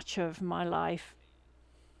how much of my life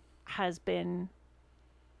has been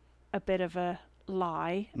a bit of a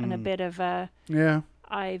lie and a bit of a,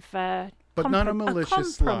 I've but not a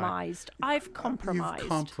malicious compromised. Lie. I've compromised. You've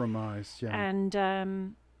compromised, yeah.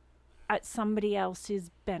 And at somebody else's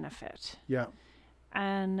benefit. Yeah.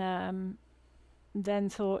 And then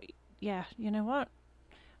thought, you know what?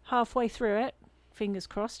 Halfway through it, fingers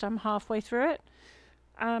crossed, I'm halfway through it.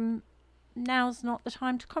 Now's not the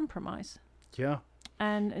time to compromise. Yeah.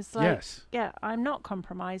 And it's like, I'm not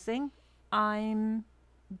compromising. I'm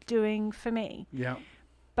doing for me. Yeah.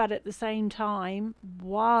 But at the same time,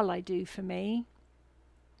 while I do for me,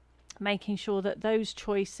 making sure that those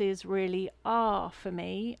choices really are for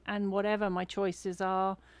me, and whatever my choices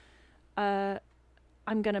are,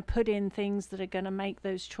 I'm going to put in things that are going to make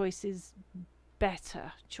those choices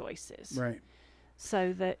better choices. Right.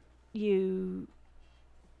 So that you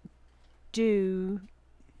do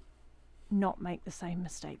not make the same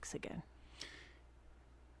mistakes again.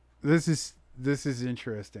 This is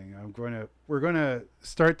interesting. We're going to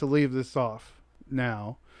start to leave this off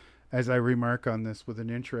now as I remark on this with an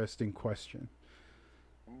interesting question.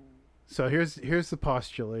 So here's the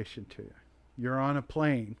postulation to you. You're on a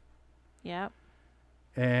plane. Yep.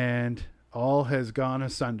 And all has gone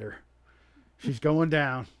asunder. She's going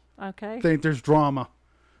down. Okay. I think there's drama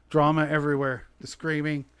everywhere. The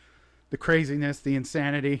screaming, the craziness, the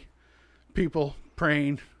insanity, people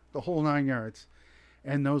praying, the whole 9 yards.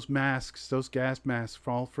 And those masks, those gas masks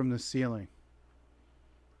fall from the ceiling.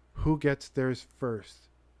 Who gets theirs first?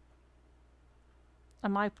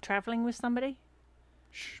 Am I traveling with somebody?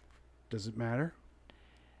 Does it matter?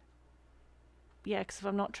 Yeah, because if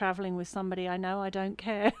I'm not traveling with somebody I know, I don't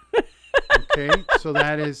care. Okay, so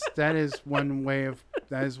that is one way of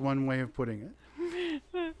That is one way of putting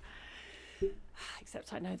it.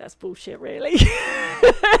 Except I know that's bullshit, really.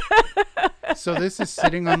 So this is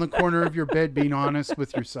sitting on the corner of your bed being honest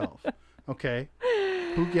with yourself. Okay?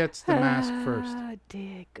 Who gets the mask first? Oh,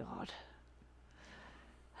 dear God.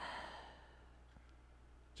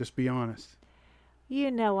 Just be honest.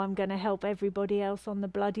 You know I'm going to help everybody else on the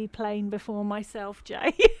bloody plane before myself,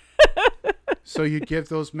 Jay. So you get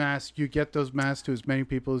those masks to as many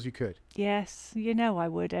people as you could. Yes, you know I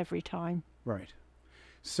would every time. Right.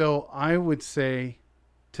 So I would say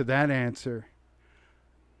to that answer,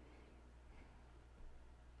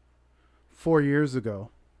 4 years ago,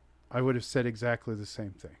 I would have said exactly the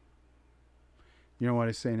same thing. You know what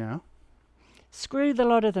I say now? Screw the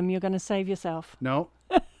lot of them. You're going to save yourself. No.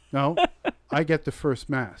 I get the first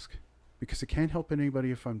mask because I can't help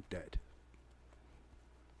anybody if I'm dead.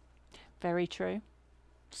 Very true.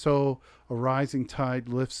 So a rising tide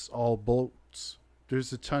lifts all boats.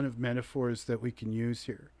 There's a ton of metaphors that we can use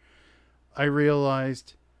here. I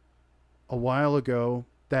realized a while ago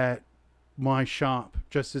that my shop,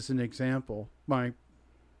 just as an example, my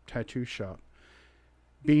tattoo shop,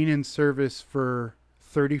 being in service for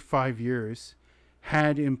 35 years,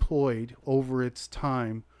 had employed over its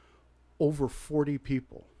time over 40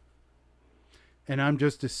 people. And I'm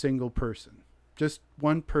just a single person. Just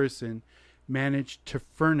one person managed to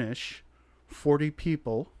furnish 40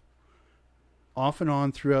 people off and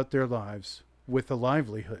on throughout their lives with a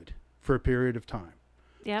livelihood for a period of time.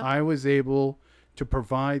 Yeah. I was able to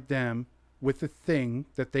provide them with a thing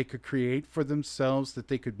that they could create for themselves, that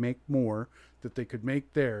they could make more, that they could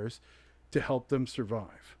make theirs to help them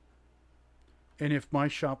survive. And if my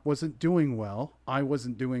shop wasn't doing well, I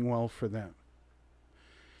wasn't doing well for them.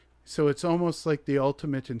 So it's almost like the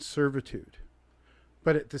ultimate in servitude.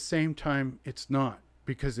 But at the same time, it's not,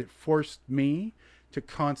 because it forced me to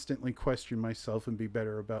constantly question myself and be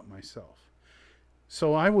better about myself.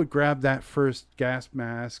 So I would grab that first gas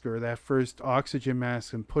mask or that first oxygen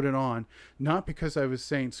mask and put it on, not because I was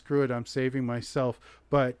saying, screw it, I'm saving myself,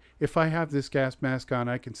 but if I have this gas mask on,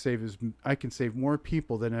 I can save more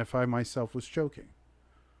people than if I myself was choking.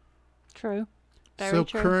 True. Very so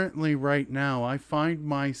true. Currently, right now, I find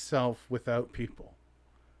myself without people.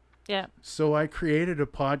 Yeah. So I created a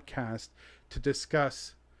podcast to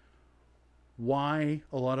discuss why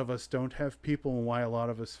a lot of us don't have people and why a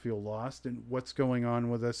lot of us feel lost and what's going on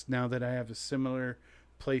with us now that I have a similar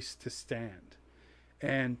place to stand.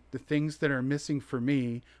 And the things that are missing for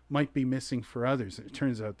me might be missing for others. And it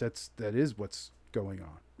turns out that is what's going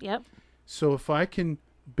on. Yep. So if I can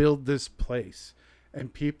build this place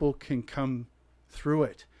and people can come through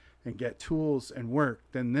it and get tools and work,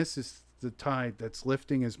 then this is the tide that's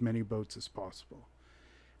lifting as many boats as possible.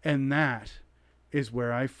 And that is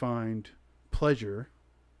where I find pleasure,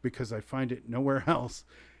 because I find it nowhere else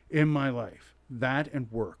in my life. That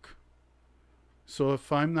and work. So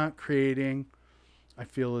if I'm not creating, I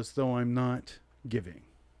feel as though I'm not giving.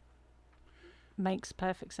 Makes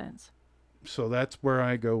perfect sense. So that's where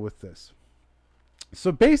I go with this.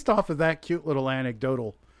 So based off of that cute little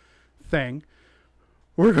anecdotal thing,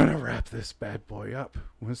 we're going to wrap this bad boy up.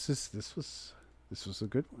 This was a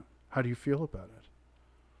good one. How do you feel about it?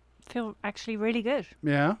 Feel actually really good.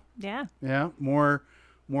 Yeah? Yeah. Yeah. More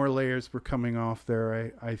layers were coming off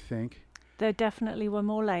there, I think. There definitely were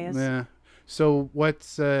more layers. Yeah. So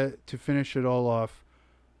what's, to finish it all off,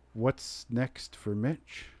 what's next for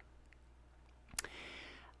Mitch?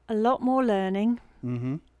 A lot more learning.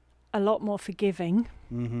 Mm-hmm. A lot more forgiving.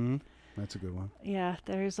 Mm-hmm. That's a good one. Yeah,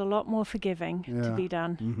 there is a lot more forgiving to be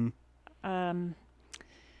done. Mm-hmm.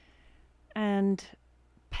 And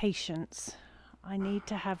patience. I need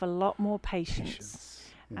to have a lot more patience.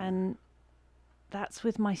 Yeah. And that's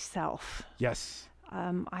with myself. Yes.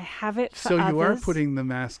 I have it for others. So you are putting the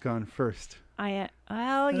mask on first.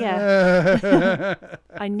 Well, yeah.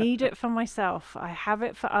 I need it for myself. I have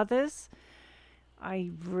it for others. I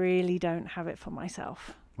really don't have it for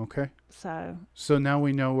myself. Okay. So now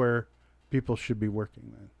we know where people should be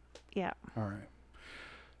working then. Yeah. All right.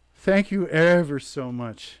 Thank you ever so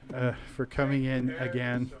much for coming in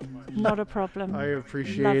again. Not a problem. I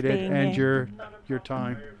appreciate it and your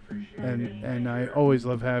time. And I always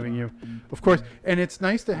love having you. Of course. And it's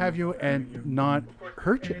nice to have you and not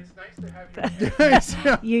hurt you.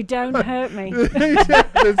 You don't hurt me.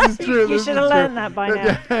 This is true. You should have learned that by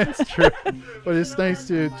now. That's true. But it's nice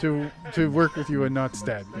to work with you and not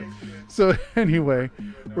stab you. So anyway,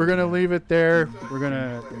 we're going to leave it there. We're going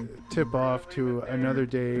to tip off to another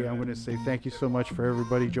day. I'm going to say thank you so much for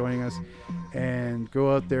everybody joining us, and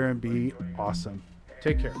go out there and be awesome.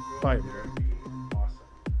 Take care. Bye. Awesome.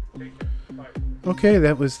 Take care. Bye. Okay,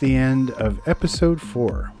 that was the end of episode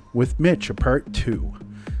 4 with Mitch, a part 2.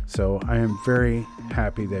 So I am very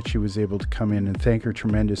happy that she was able to come in, and thank her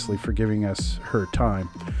tremendously for giving us her time.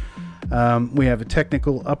 We have a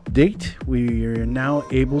technical update. We are now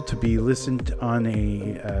able to be listened on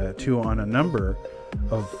a number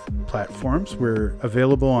of platforms. We're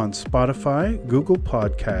available on Spotify, Google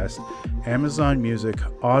Podcast, Amazon Music,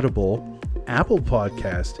 Audible, Apple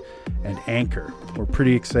Podcast, and Anchor. We're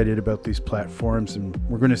pretty excited about these platforms, and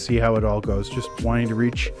we're going to see how it all goes. Just wanting to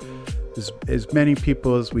reach as many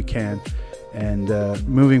people as we can, and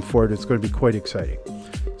moving forward, it's going to be quite exciting.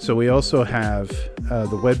 So we also have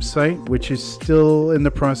the website, which is still in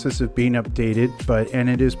the process of being updated, and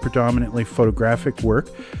it is predominantly photographic work.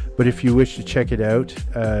 But if you wish to check it out,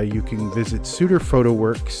 you can visit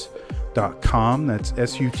suterphotoworks.com. That's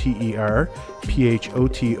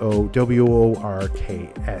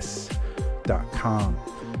SUTERPHOTOWORKS.com.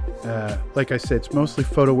 Like I said, it's mostly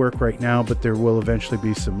photo work right now, but there will eventually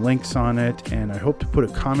be some links on it, and I hope to put a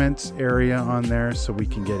comments area on there so we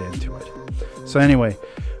can get into it. So anyway,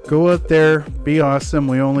 go out there, be awesome.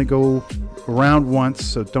 We only go around once,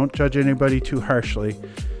 so don't judge anybody too harshly.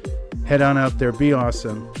 Head on out there, be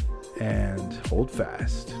awesome, and hold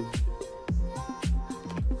fast.